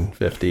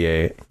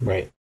 1958.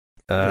 Right.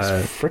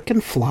 This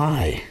frickin'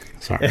 fly.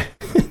 Sorry.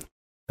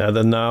 Now,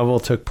 the novel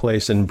took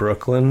place in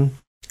Brooklyn,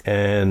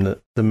 and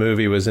the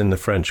movie was in the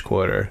French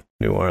Quarter,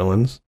 New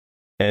Orleans.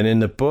 And in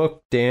the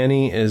book,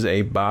 Danny is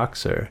a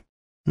boxer.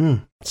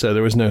 So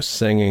there was no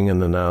singing in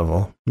the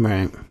novel.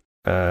 Right.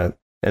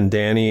 And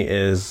Danny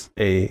is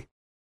a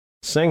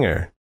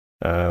singer.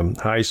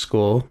 High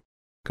school. Of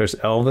course,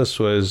 Elvis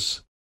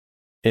was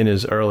in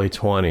his early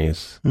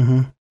 20s.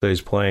 So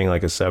he's playing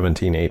like a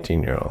 17,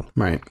 18-year-old.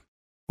 Right.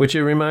 Which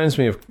it reminds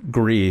me of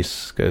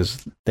Grease,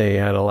 because they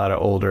had a lot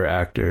of older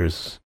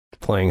actors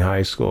playing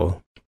high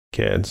school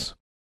kids.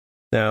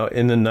 Now,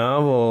 in the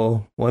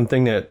novel,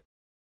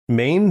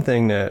 main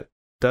thing that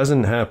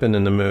doesn't happen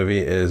in the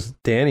movie is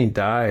Danny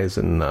dies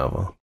in the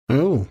novel.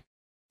 Oh.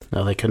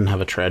 No, they couldn't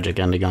have a tragic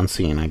ending on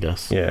scene, I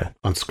guess. Yeah.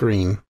 On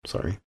screen,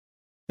 sorry.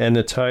 And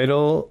the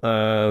title,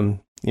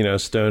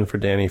 Stone for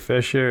Danny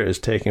Fisher, is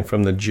taken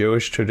from the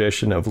Jewish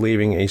tradition of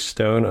leaving a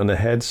stone on the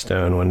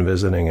headstone when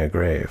visiting a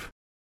grave.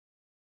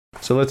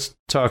 So let's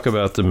talk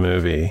about the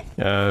movie.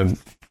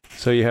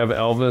 So you have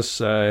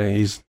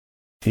Elvis,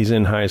 he's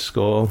in high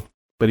school,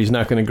 but he's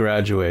not going to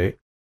graduate.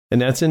 And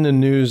that's in the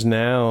news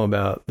now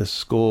about the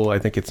school, I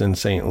think it's in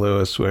St.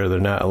 Louis, where they're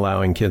not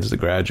allowing kids to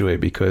graduate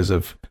because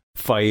of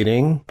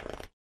fighting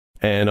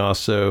and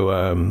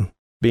also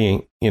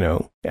being,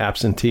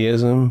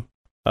 absenteeism,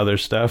 other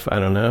stuff. I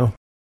don't know.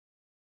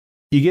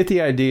 You get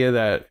the idea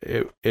that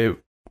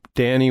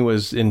Danny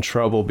was in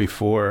trouble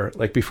before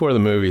the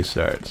movie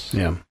starts.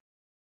 Yeah.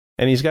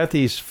 And he's got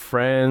these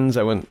friends,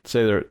 I wouldn't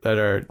say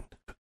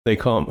they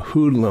call them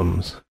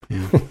hoodlums.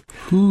 Yeah.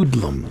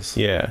 Hoodlums.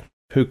 Yeah.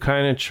 Who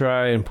kind of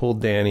try and pull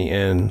Danny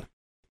in.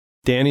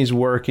 Danny's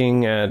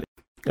working at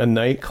a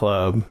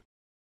nightclub,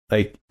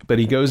 but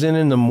he goes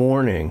in the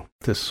morning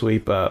to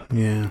sweep up.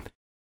 Yeah.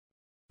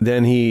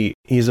 Then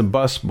he's a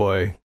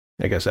busboy,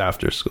 I guess,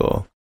 after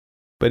school.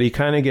 But he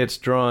kind of gets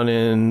drawn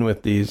in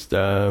with these,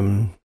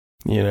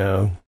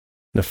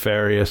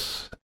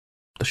 nefarious...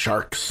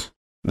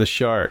 The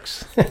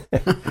sharks.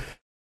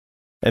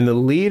 And the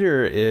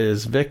leader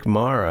is Vic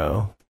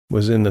Morrow,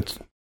 was in the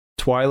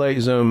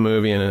Twilight Zone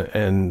movie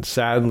and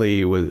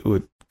sadly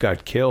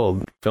got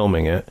killed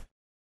filming it.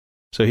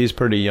 So he's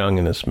pretty young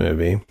in this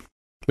movie.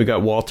 We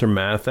got Walter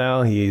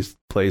Matthau. He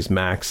plays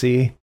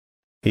Maxie.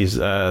 He's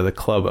the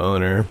club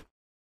owner.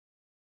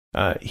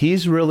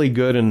 He's really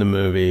good in the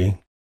movie.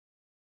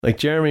 Like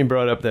Jeremy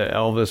brought up that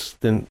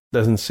Elvis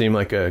doesn't seem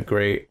like a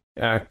great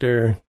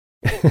actor.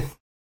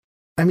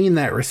 I mean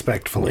that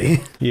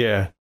respectfully.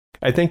 Yeah.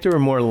 I think there were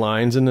more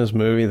lines in this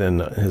movie than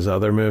his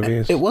other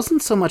movies. It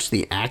wasn't so much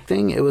the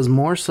acting, it was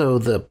more so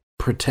the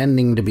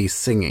pretending to be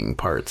singing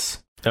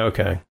parts.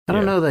 Okay. I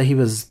don't know that he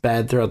was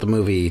bad throughout the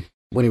movie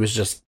when he was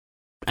just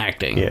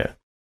acting. Yeah.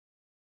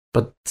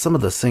 But some of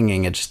the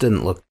singing, it just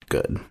didn't look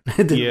good.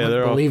 It didn't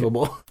look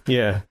believable.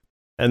 Yeah.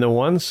 And the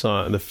one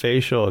song, the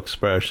facial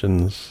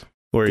expressions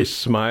where he's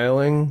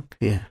smiling,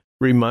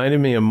 reminded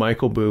me of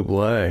Michael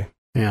Bublé.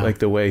 Yeah. Like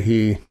the way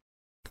he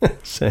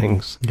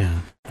sings. Yeah.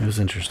 It was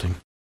interesting.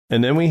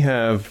 And then we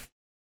have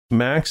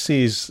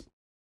Maxie's,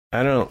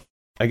 I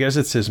guess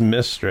it's his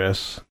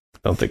mistress. I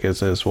don't think it's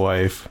his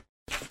wife,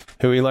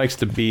 who he likes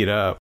to beat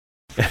up.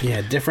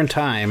 Yeah, different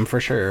time for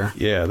sure.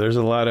 Yeah, there's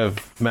a lot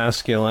of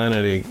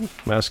masculinity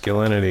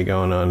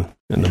going on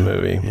in the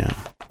movie.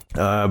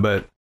 Yeah.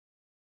 But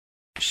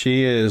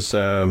she is,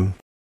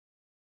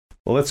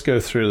 let's go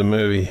through the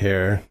movie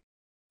here.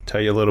 Tell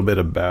you a little bit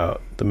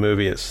about the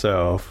movie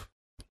itself.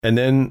 And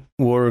then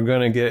we're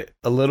going to get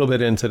a little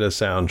bit into the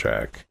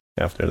soundtrack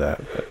after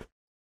that. But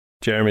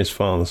Jeremy's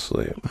falling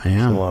asleep. I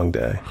am. It's a long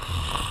day.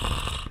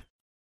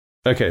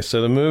 Okay,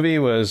 so the movie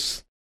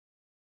was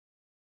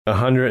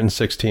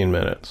 116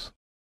 minutes.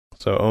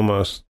 So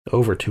almost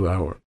over 2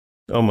 hours.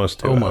 Almost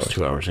 2 hours. Almost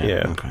 2 hours,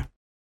 yeah. Okay.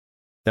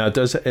 Now it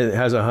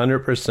has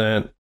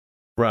 100%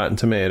 Rotten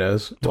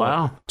Tomatoes.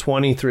 Wow.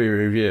 23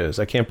 reviews.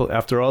 I can't believe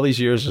after all these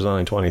years there's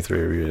only 23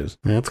 reviews.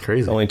 That's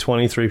crazy. Only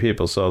 23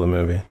 people saw the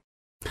movie.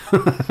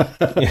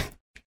 Yeah.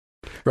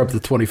 We're up to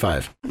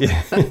 25.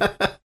 Yeah.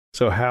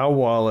 So Hal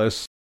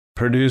Wallace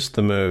produced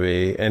the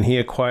movie, and he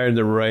acquired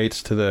the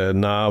rights to the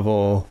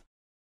novel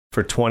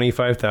for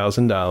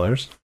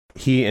 $25,000.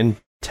 He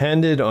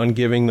intended on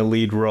giving the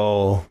lead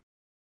role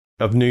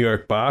of New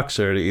York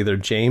boxer to either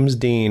James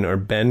Dean or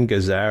Ben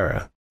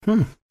Gazzara.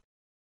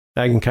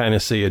 I can kind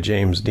of see a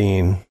James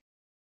Dean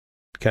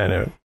kind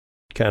of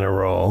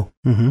role,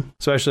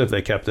 especially if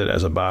they kept it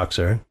as a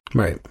boxer.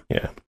 Right.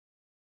 Yeah.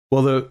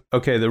 Well,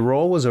 the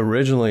role was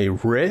originally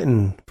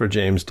written for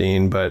James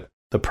Dean, but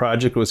the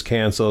project was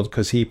canceled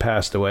because he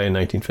passed away in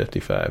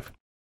 1955.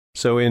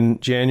 So in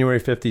January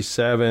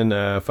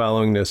 57,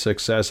 following the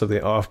success of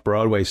the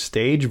off-Broadway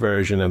stage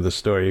version of the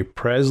story,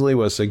 Presley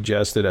was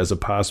suggested as a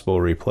possible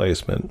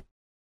replacement.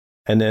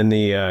 And then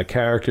the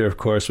character, of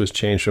course, was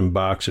changed from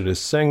boxer to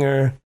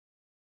singer,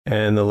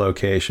 and the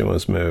location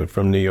was moved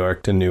from New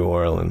York to New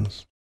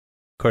Orleans.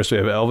 Of course, we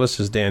have Elvis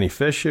as Danny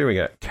Fisher. We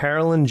got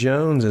Carolyn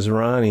Jones as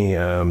Ronnie,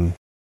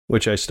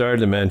 which I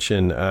started to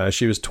mention.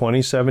 She was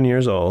 27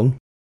 years old.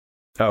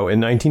 She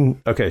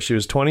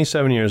was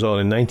 27 years old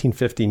in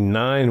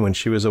 1959 when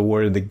she was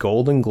awarded the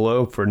Golden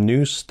Globe for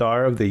New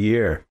Star of the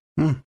Year.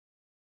 I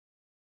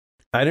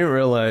didn't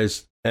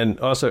realize, and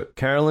also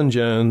Carolyn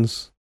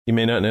Jones, you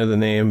may not know the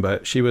name,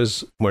 but she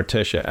was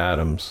Morticia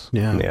Addams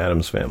in the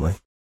Addams Family.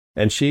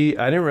 And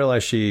I didn't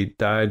realize she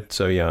died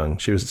so young.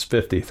 She was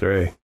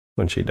 53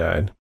 when she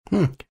died.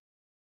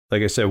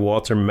 Like I said,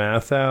 Walter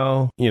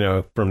Matthau,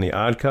 from The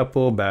Odd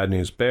Couple, Bad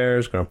News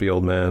Bears, Grumpy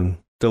Old Men.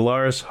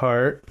 Dolores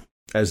Hart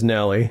as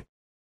Nellie.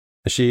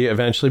 She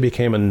eventually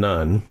became a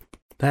nun.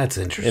 That's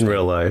interesting. In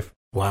real life.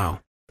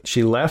 Wow.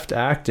 She left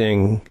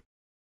acting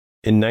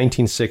in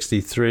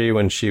 1963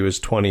 when she was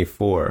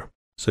 24.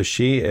 So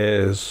she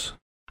is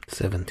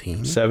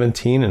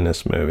 17 in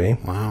this movie.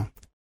 Wow.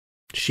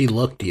 She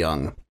looked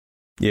young.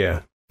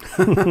 Yeah.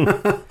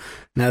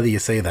 Now that you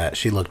say that,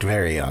 she looked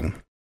very young.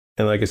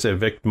 And like I said,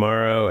 Vic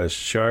Morrow as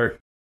Shark.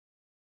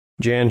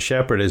 Jan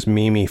Shepard as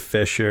Mimi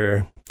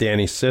Fisher.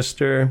 Danny's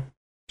sister.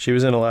 She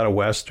was in a lot of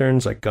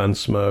Westerns like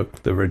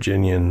Gunsmoke, The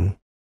Virginian.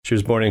 She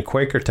was born in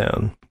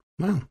Quakertown.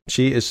 Wow.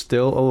 She is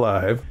still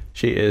alive.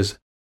 She is,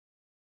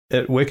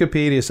 at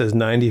Wikipedia says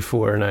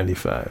 94 or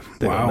 95.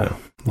 They don't know.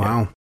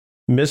 Wow.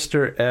 Yeah.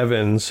 Mr.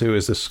 Evans, who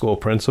is the school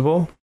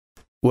principal,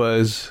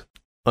 was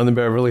on the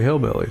Beverly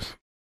Hillbillies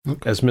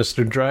as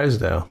Mr.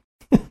 Drysdale.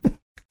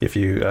 If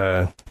you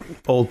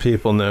old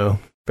people know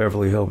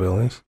Beverly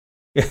Hillbillies.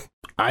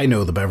 I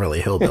know the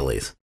Beverly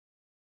Hillbillies.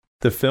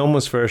 The film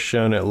was first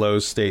shown at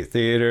Lowe's State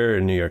Theater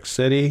in New York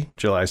City,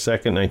 July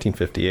 2nd,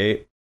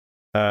 1958.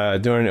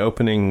 During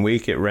opening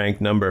week, it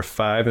ranked number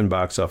 5 in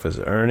box office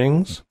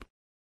earnings.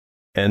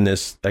 And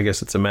this, I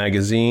guess it's a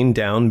magazine,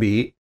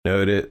 Downbeat,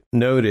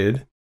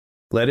 noted,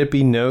 let it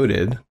be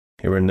noted,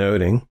 here we're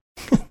noting,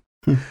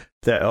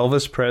 that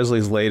Elvis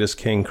Presley's latest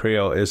King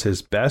Creole is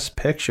his best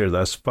picture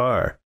thus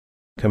far.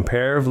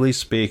 Comparatively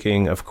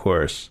speaking, of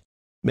course.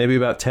 Maybe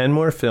about 10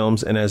 more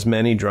films and as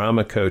many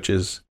drama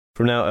coaches.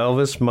 From now,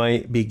 Elvis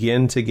might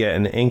begin to get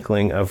an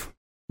inkling of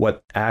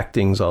what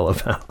acting's all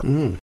about.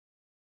 All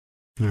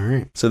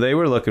right. So they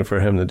were looking for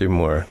him to do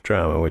more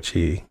drama, which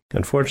he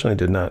unfortunately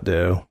did not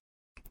do.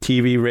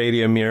 TV,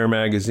 radio, Mirror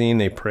magazine,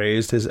 they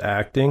praised his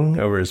acting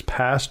over his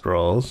past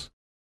roles.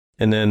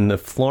 And then the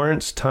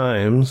Florence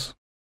Times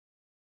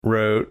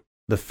wrote,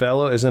 "The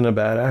fellow isn't a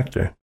bad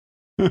actor.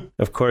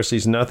 Of course,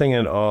 he's nothing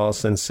at all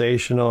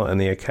sensational,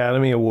 and the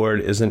Academy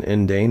Award isn't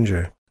in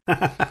danger.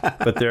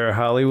 But there are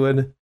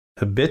Hollywood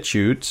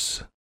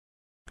habitués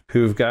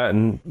who've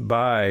gotten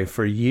by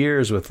for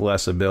years with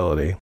less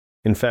ability.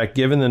 In fact,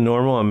 given the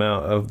normal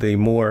amount of the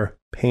more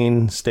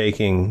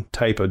painstaking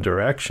type of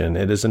direction,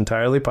 it is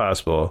entirely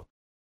possible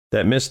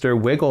that Mr.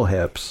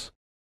 Wigglehips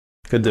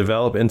could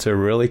develop into a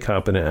really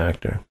competent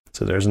actor."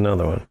 So there's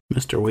another one.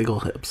 Mr.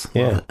 Wigglehips.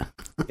 Yeah.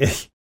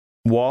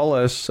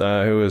 Wallace,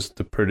 who was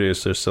the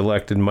producer,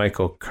 selected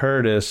Michael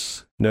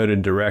Curtis,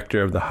 noted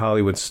director of the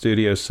Hollywood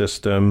studio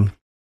system.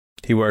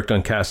 He worked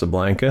on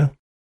Casablanca,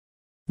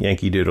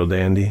 Yankee Doodle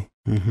Dandy.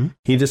 Mm-hmm.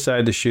 He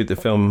decided to shoot the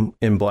film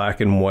in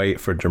black and white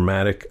for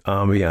dramatic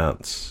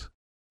ambiance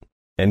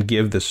and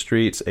give the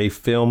streets a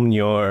film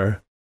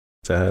noir.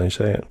 Is that how you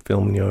say it?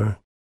 Film noir?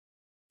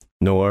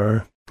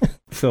 Noir?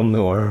 Film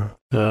noir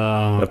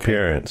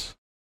appearance.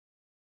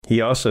 He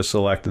also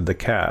selected the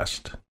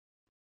cast.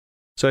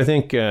 So I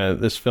think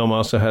this film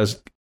also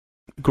has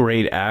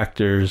great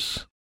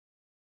actors,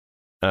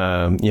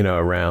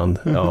 around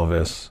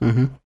Elvis.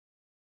 Mm-hmm.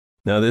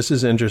 Now, this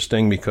is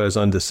interesting because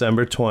on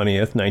December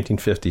 20th,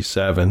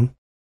 1957,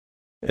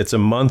 It's a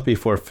month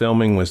before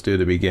filming was due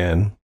to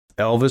begin.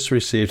 Elvis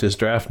received his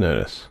draft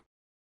notice.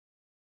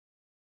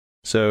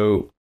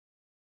 So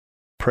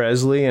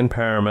Presley and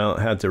Paramount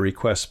had to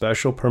request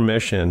special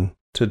permission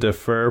to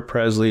defer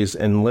Presley's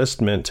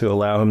enlistment to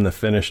allow him to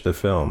finish the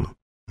film.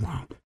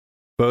 Wow.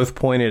 Both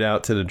pointed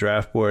out to the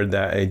draft board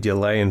that a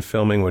delay in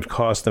filming would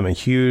cost them a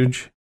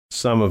huge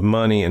sum of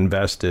money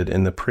invested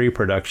in the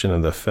pre-production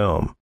of the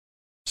film.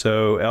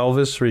 So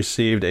Elvis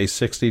received a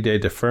 60-day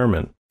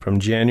deferment from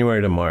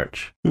January to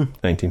March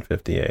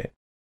 1958.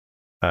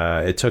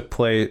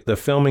 The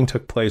filming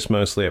took place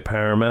mostly at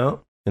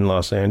Paramount in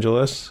Los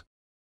Angeles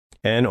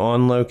and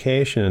on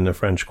location in the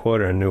French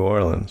Quarter in New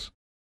Orleans.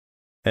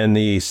 And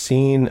the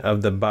scene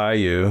of the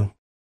bayou,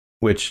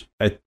 which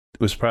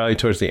was probably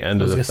towards the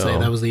end of the film. I was going to say,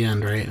 that was the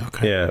end, right?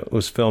 Okay. Yeah, it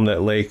was filmed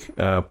at Lake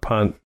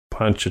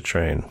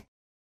Pontchartrain.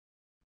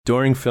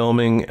 During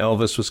filming,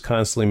 Elvis was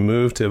constantly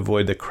moved to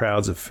avoid the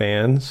crowds of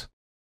fans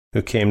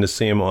who came to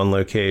see him on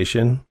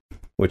location,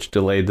 which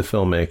delayed the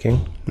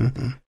filmmaking.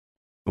 Mm-hmm.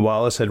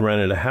 Wallace had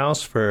rented a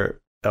house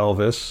for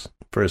Elvis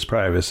for his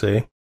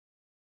privacy,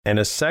 and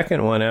a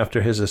second one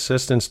after his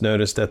assistants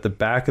noticed that the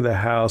back of the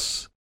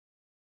houses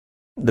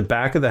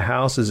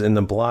in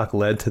the block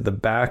led to the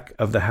back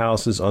of the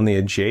houses on the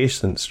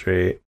adjacent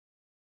street.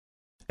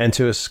 And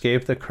to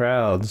escape the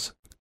crowds,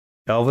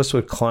 Elvis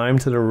would climb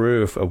to the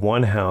roof of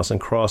one house and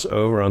cross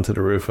over onto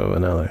the roof of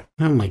another.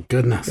 Oh my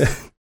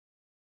goodness.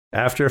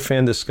 After a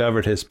fan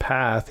discovered his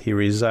path, he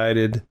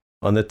resided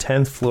on the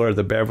 10th floor of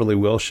the Beverly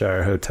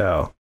Wilshire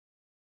Hotel,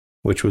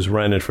 which was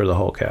rented for the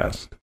whole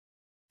cast.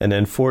 And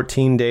then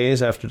 14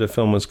 days after the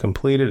film was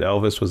completed,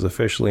 Elvis was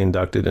officially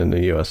inducted into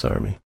the U.S.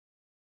 Army.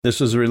 This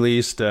was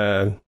released,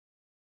 I'm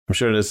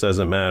sure this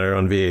doesn't matter,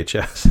 on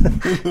VHS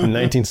in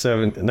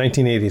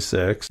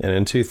 1986. And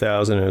in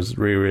 2000, it was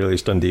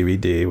re-released on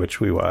DVD, which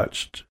we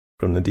watched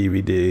from the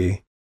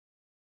DVD.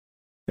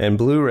 And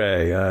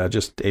Blu-ray,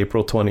 just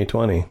April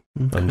 2020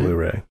 on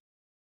Blu-ray.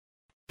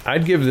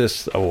 I'd give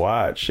this a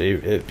watch.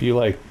 If you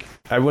like,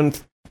 I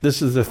wouldn't,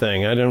 this is the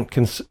thing.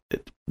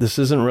 This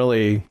isn't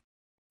really,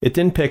 it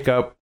didn't pick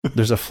up,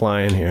 there's a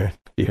fly in here.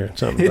 You hear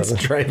something? It's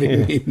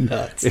driving me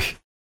nuts.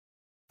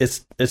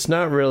 It's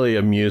not really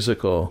a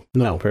musical,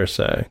 per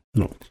se.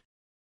 No,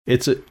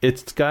 it's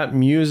got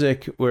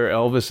music where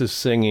Elvis is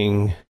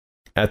singing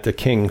at the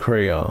King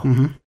Creole,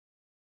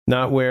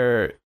 not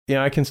where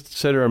I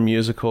consider a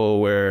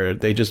musical where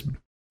they just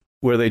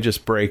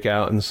break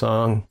out in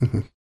song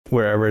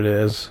wherever it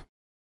is.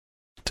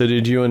 So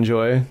did you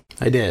enjoy?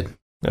 I did.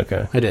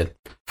 Okay, I did.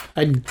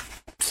 I'd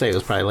say it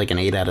was probably like an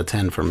 8 out of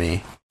 10 for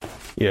me.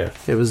 Yeah,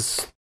 it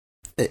was.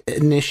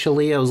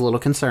 Initially, I was a little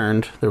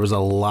concerned. There was a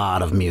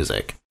lot of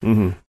music,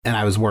 and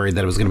I was worried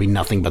that it was going to be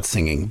nothing but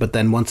singing. But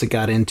then once it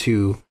got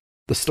into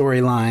the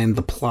storyline,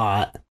 the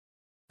plot,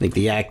 like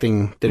the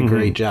acting did a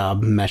great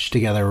job, meshed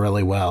together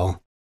really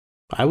well.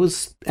 I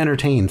was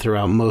entertained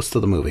throughout most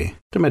of the movie.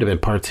 There might have been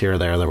parts here or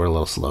there that were a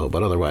little slow,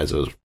 but otherwise,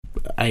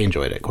 I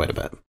enjoyed it quite a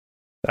bit.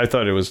 I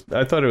thought it was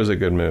a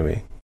good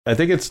movie. I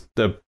think it's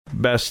the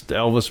best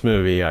Elvis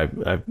movie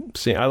I've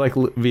seen. I like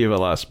Viva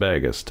Las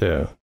Vegas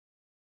too.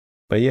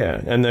 But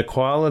yeah, and the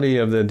quality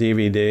of the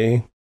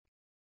DVD,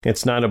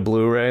 it's not a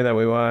Blu-ray that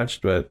we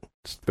watched, but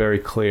it's very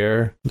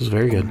clear. It was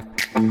very good.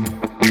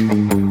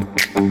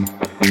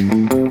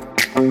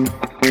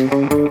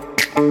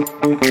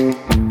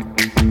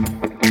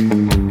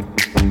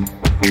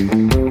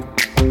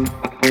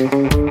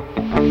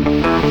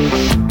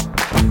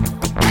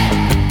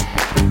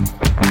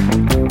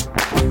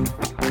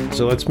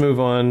 So let's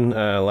move on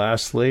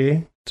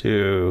lastly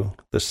to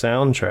the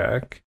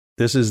soundtrack.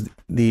 This is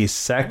the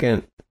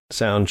second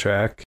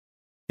soundtrack.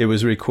 It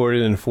was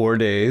recorded in 4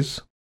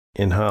 days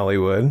in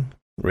Hollywood.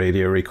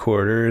 Radio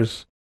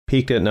Recorders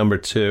peaked at number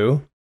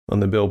 2 on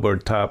the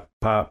Billboard Top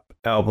Pop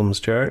Albums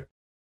chart.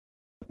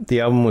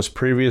 The album was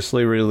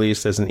previously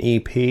released as an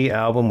EP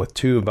album with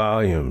 2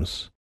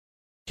 volumes.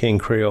 King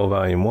Creole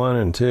Volume 1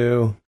 and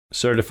 2.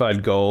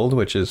 Certified Gold,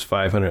 which is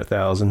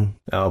 500,000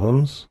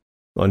 albums,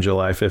 on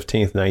July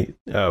 15th,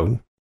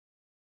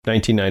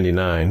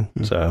 1999.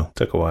 So it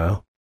took a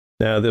while.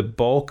 Now, the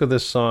bulk of the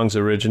songs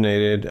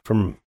originated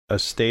from a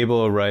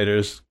stable of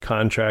writers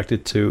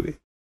contracted to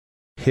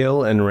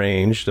Hill and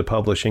Range, the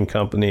publishing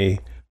company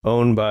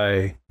owned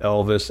by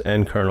Elvis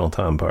and Colonel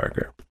Tom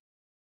Parker.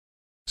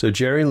 So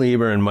Jerry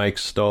Lieber and Mike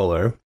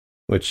Stoller,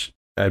 which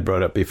I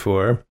brought up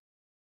before,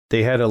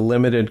 they had a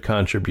limited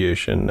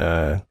contribution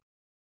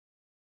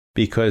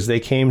because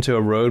they came to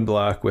a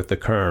roadblock with the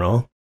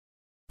Colonel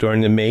during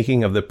the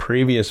making of the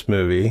previous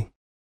movie,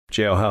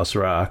 Jailhouse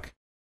Rock,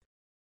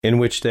 in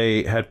which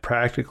they had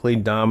practically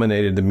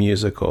dominated the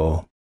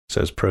musical,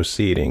 says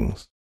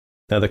proceedings.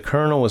 Now, the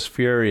Colonel was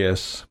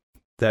furious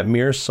that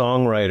mere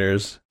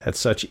songwriters had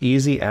such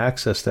easy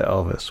access to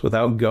Elvis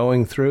without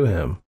going through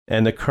him,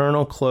 and the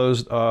Colonel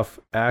closed off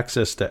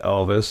access to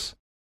Elvis,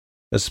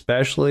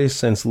 especially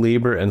since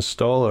Lieber and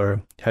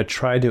Stoller had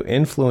tried to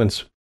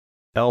influence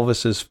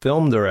Elvis's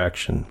film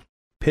direction,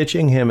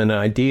 pitching him an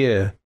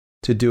idea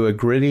to do a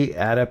gritty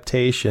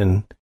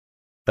adaptation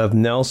of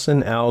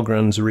Nelson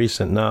Algren's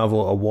recent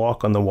novel, A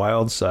Walk on the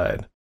Wild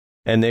Side.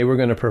 And they were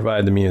going to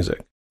provide the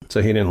music.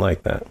 So he didn't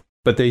like that.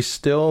 But they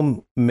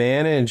still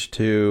managed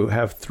to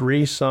have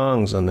 3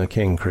 songs on the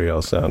King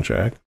Creole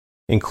soundtrack,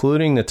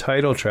 including the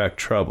title track,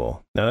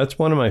 Trouble. Now, that's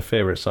one of my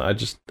favorite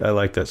songs. I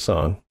like that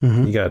song.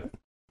 Mm-hmm. You got a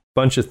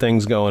bunch of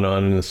things going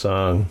on in the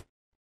song.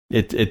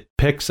 It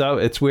picks up.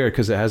 It's weird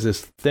because it has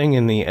this thing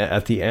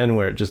at the end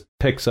where it just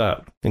picks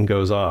up and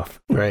goes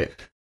off. Right.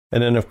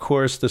 And then, of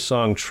course, the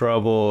song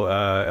Trouble,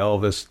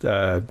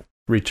 Elvis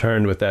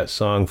returned with that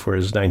song for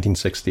his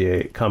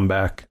 1968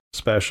 comeback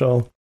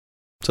special.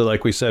 So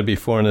like we said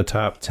before in the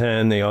top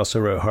 10, they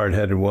also wrote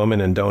Hard-Headed Woman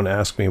and Don't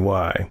Ask Me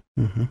Why.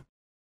 Mm-hmm.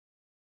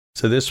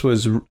 So this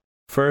was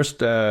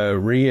first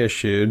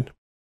reissued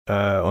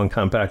on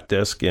compact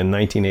disc in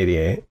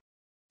 1988.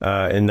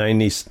 In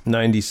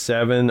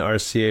 1997,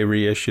 RCA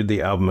reissued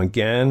the album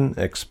again,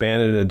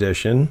 expanded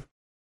edition,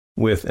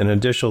 with an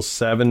additional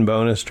 7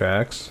 bonus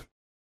tracks.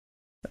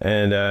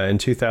 And in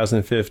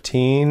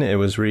 2015, it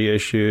was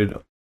reissued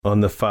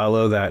on the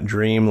Follow That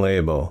Dream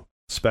label,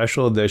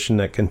 special edition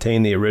that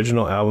contained the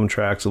original album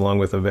tracks along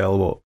with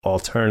available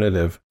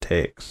alternative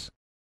takes.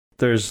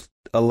 There's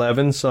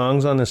 11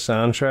 songs on the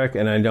soundtrack,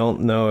 and I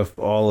don't know if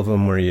all of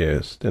them were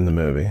used in the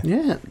movie.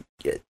 Yeah.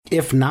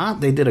 If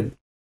not, they did a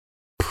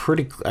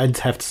I'd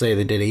have to say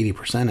they did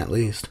 80% at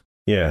least.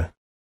 Yeah.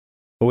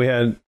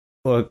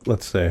 But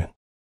let's see.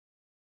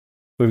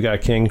 We've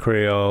got King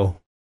Creole,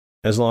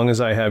 As Long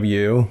As I Have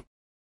You.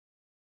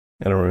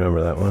 I don't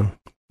remember that one.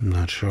 I'm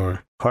not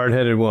sure.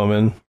 Hard-Headed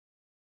Woman.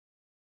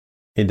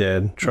 He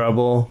did.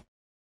 Trouble.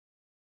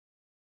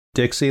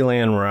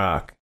 Dixieland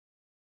Rock.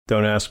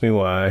 Don't Ask Me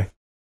Why.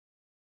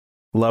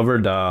 Lover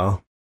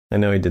Doll. I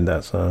know he did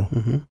that song.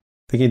 Mm-hmm.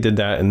 I think he did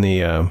that in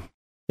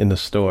the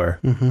store.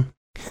 Mm-hmm.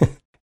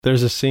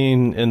 There's a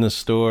scene in the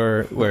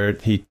store where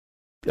he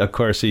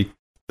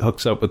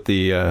hooks up with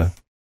the,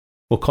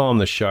 we'll call them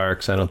the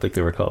Sharks. I don't think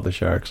they were called the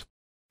Sharks.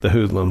 The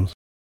hoodlums.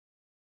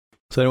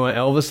 So they want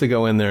Elvis to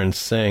go in there and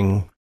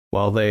sing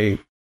while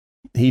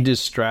he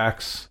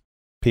distracts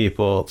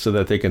people so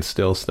that they can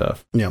steal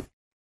stuff. Yep.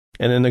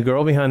 And then the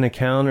girl behind the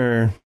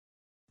counter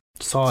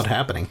saw it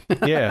happening.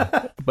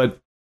 Yeah, but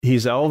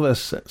he's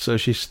Elvis, so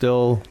she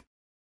still,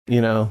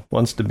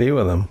 wants to be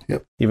with him.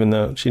 Yep. Even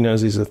though she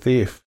knows he's a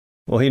thief.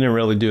 Well, he didn't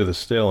really do the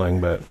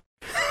stealing, but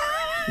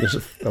there's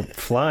a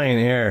flying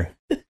air.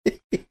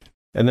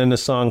 And then the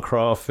song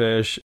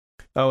Crawfish.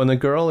 Oh, and the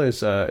girl is,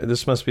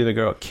 this must be the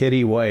girl,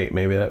 Kitty White.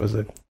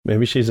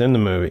 Maybe she's in the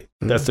movie.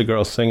 Mm-hmm. That's the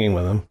girl singing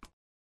with him.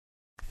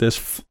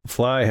 This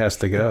fly has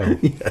to go.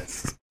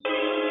 Yes.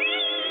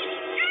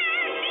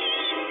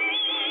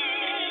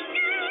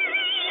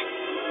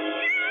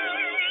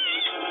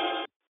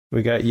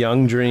 We got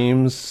Young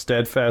Dreams,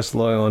 Steadfast,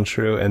 Loyal, and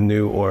True, and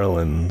New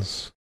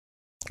Orleans.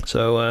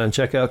 So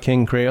check out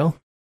King Creole.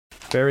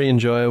 Very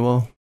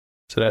enjoyable.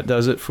 So that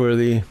does it for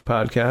the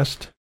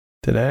podcast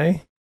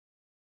today.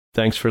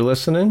 Thanks for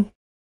listening.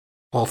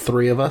 All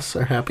 3 of us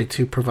are happy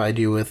to provide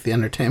you with the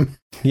entertainment.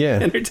 Yeah.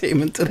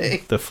 Entertainment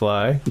today. The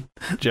Fly,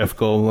 Jeff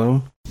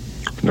Goldblum.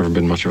 I've never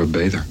been much of a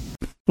bather.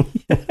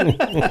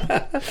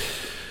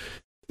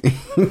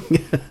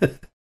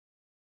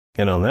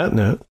 And on that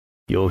note,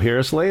 you'll hear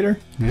us later.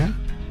 Yeah.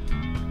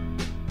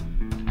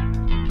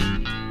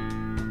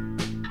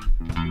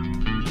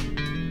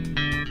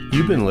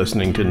 You've been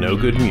listening to No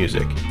Good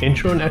Music,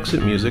 intro and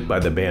exit music by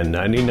the band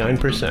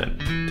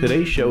 99%.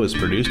 Today's show is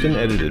produced and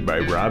edited by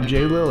Rob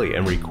J. Lilly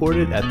and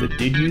recorded at the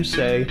Did You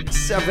Say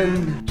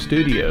 7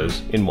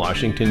 Studios in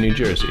Washington, New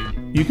Jersey.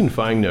 You can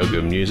find No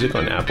Good Music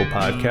on Apple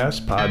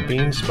Podcasts,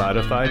 Podbean,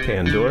 Spotify,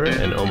 Pandora,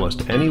 and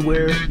almost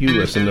anywhere you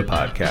listen to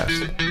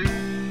podcasts.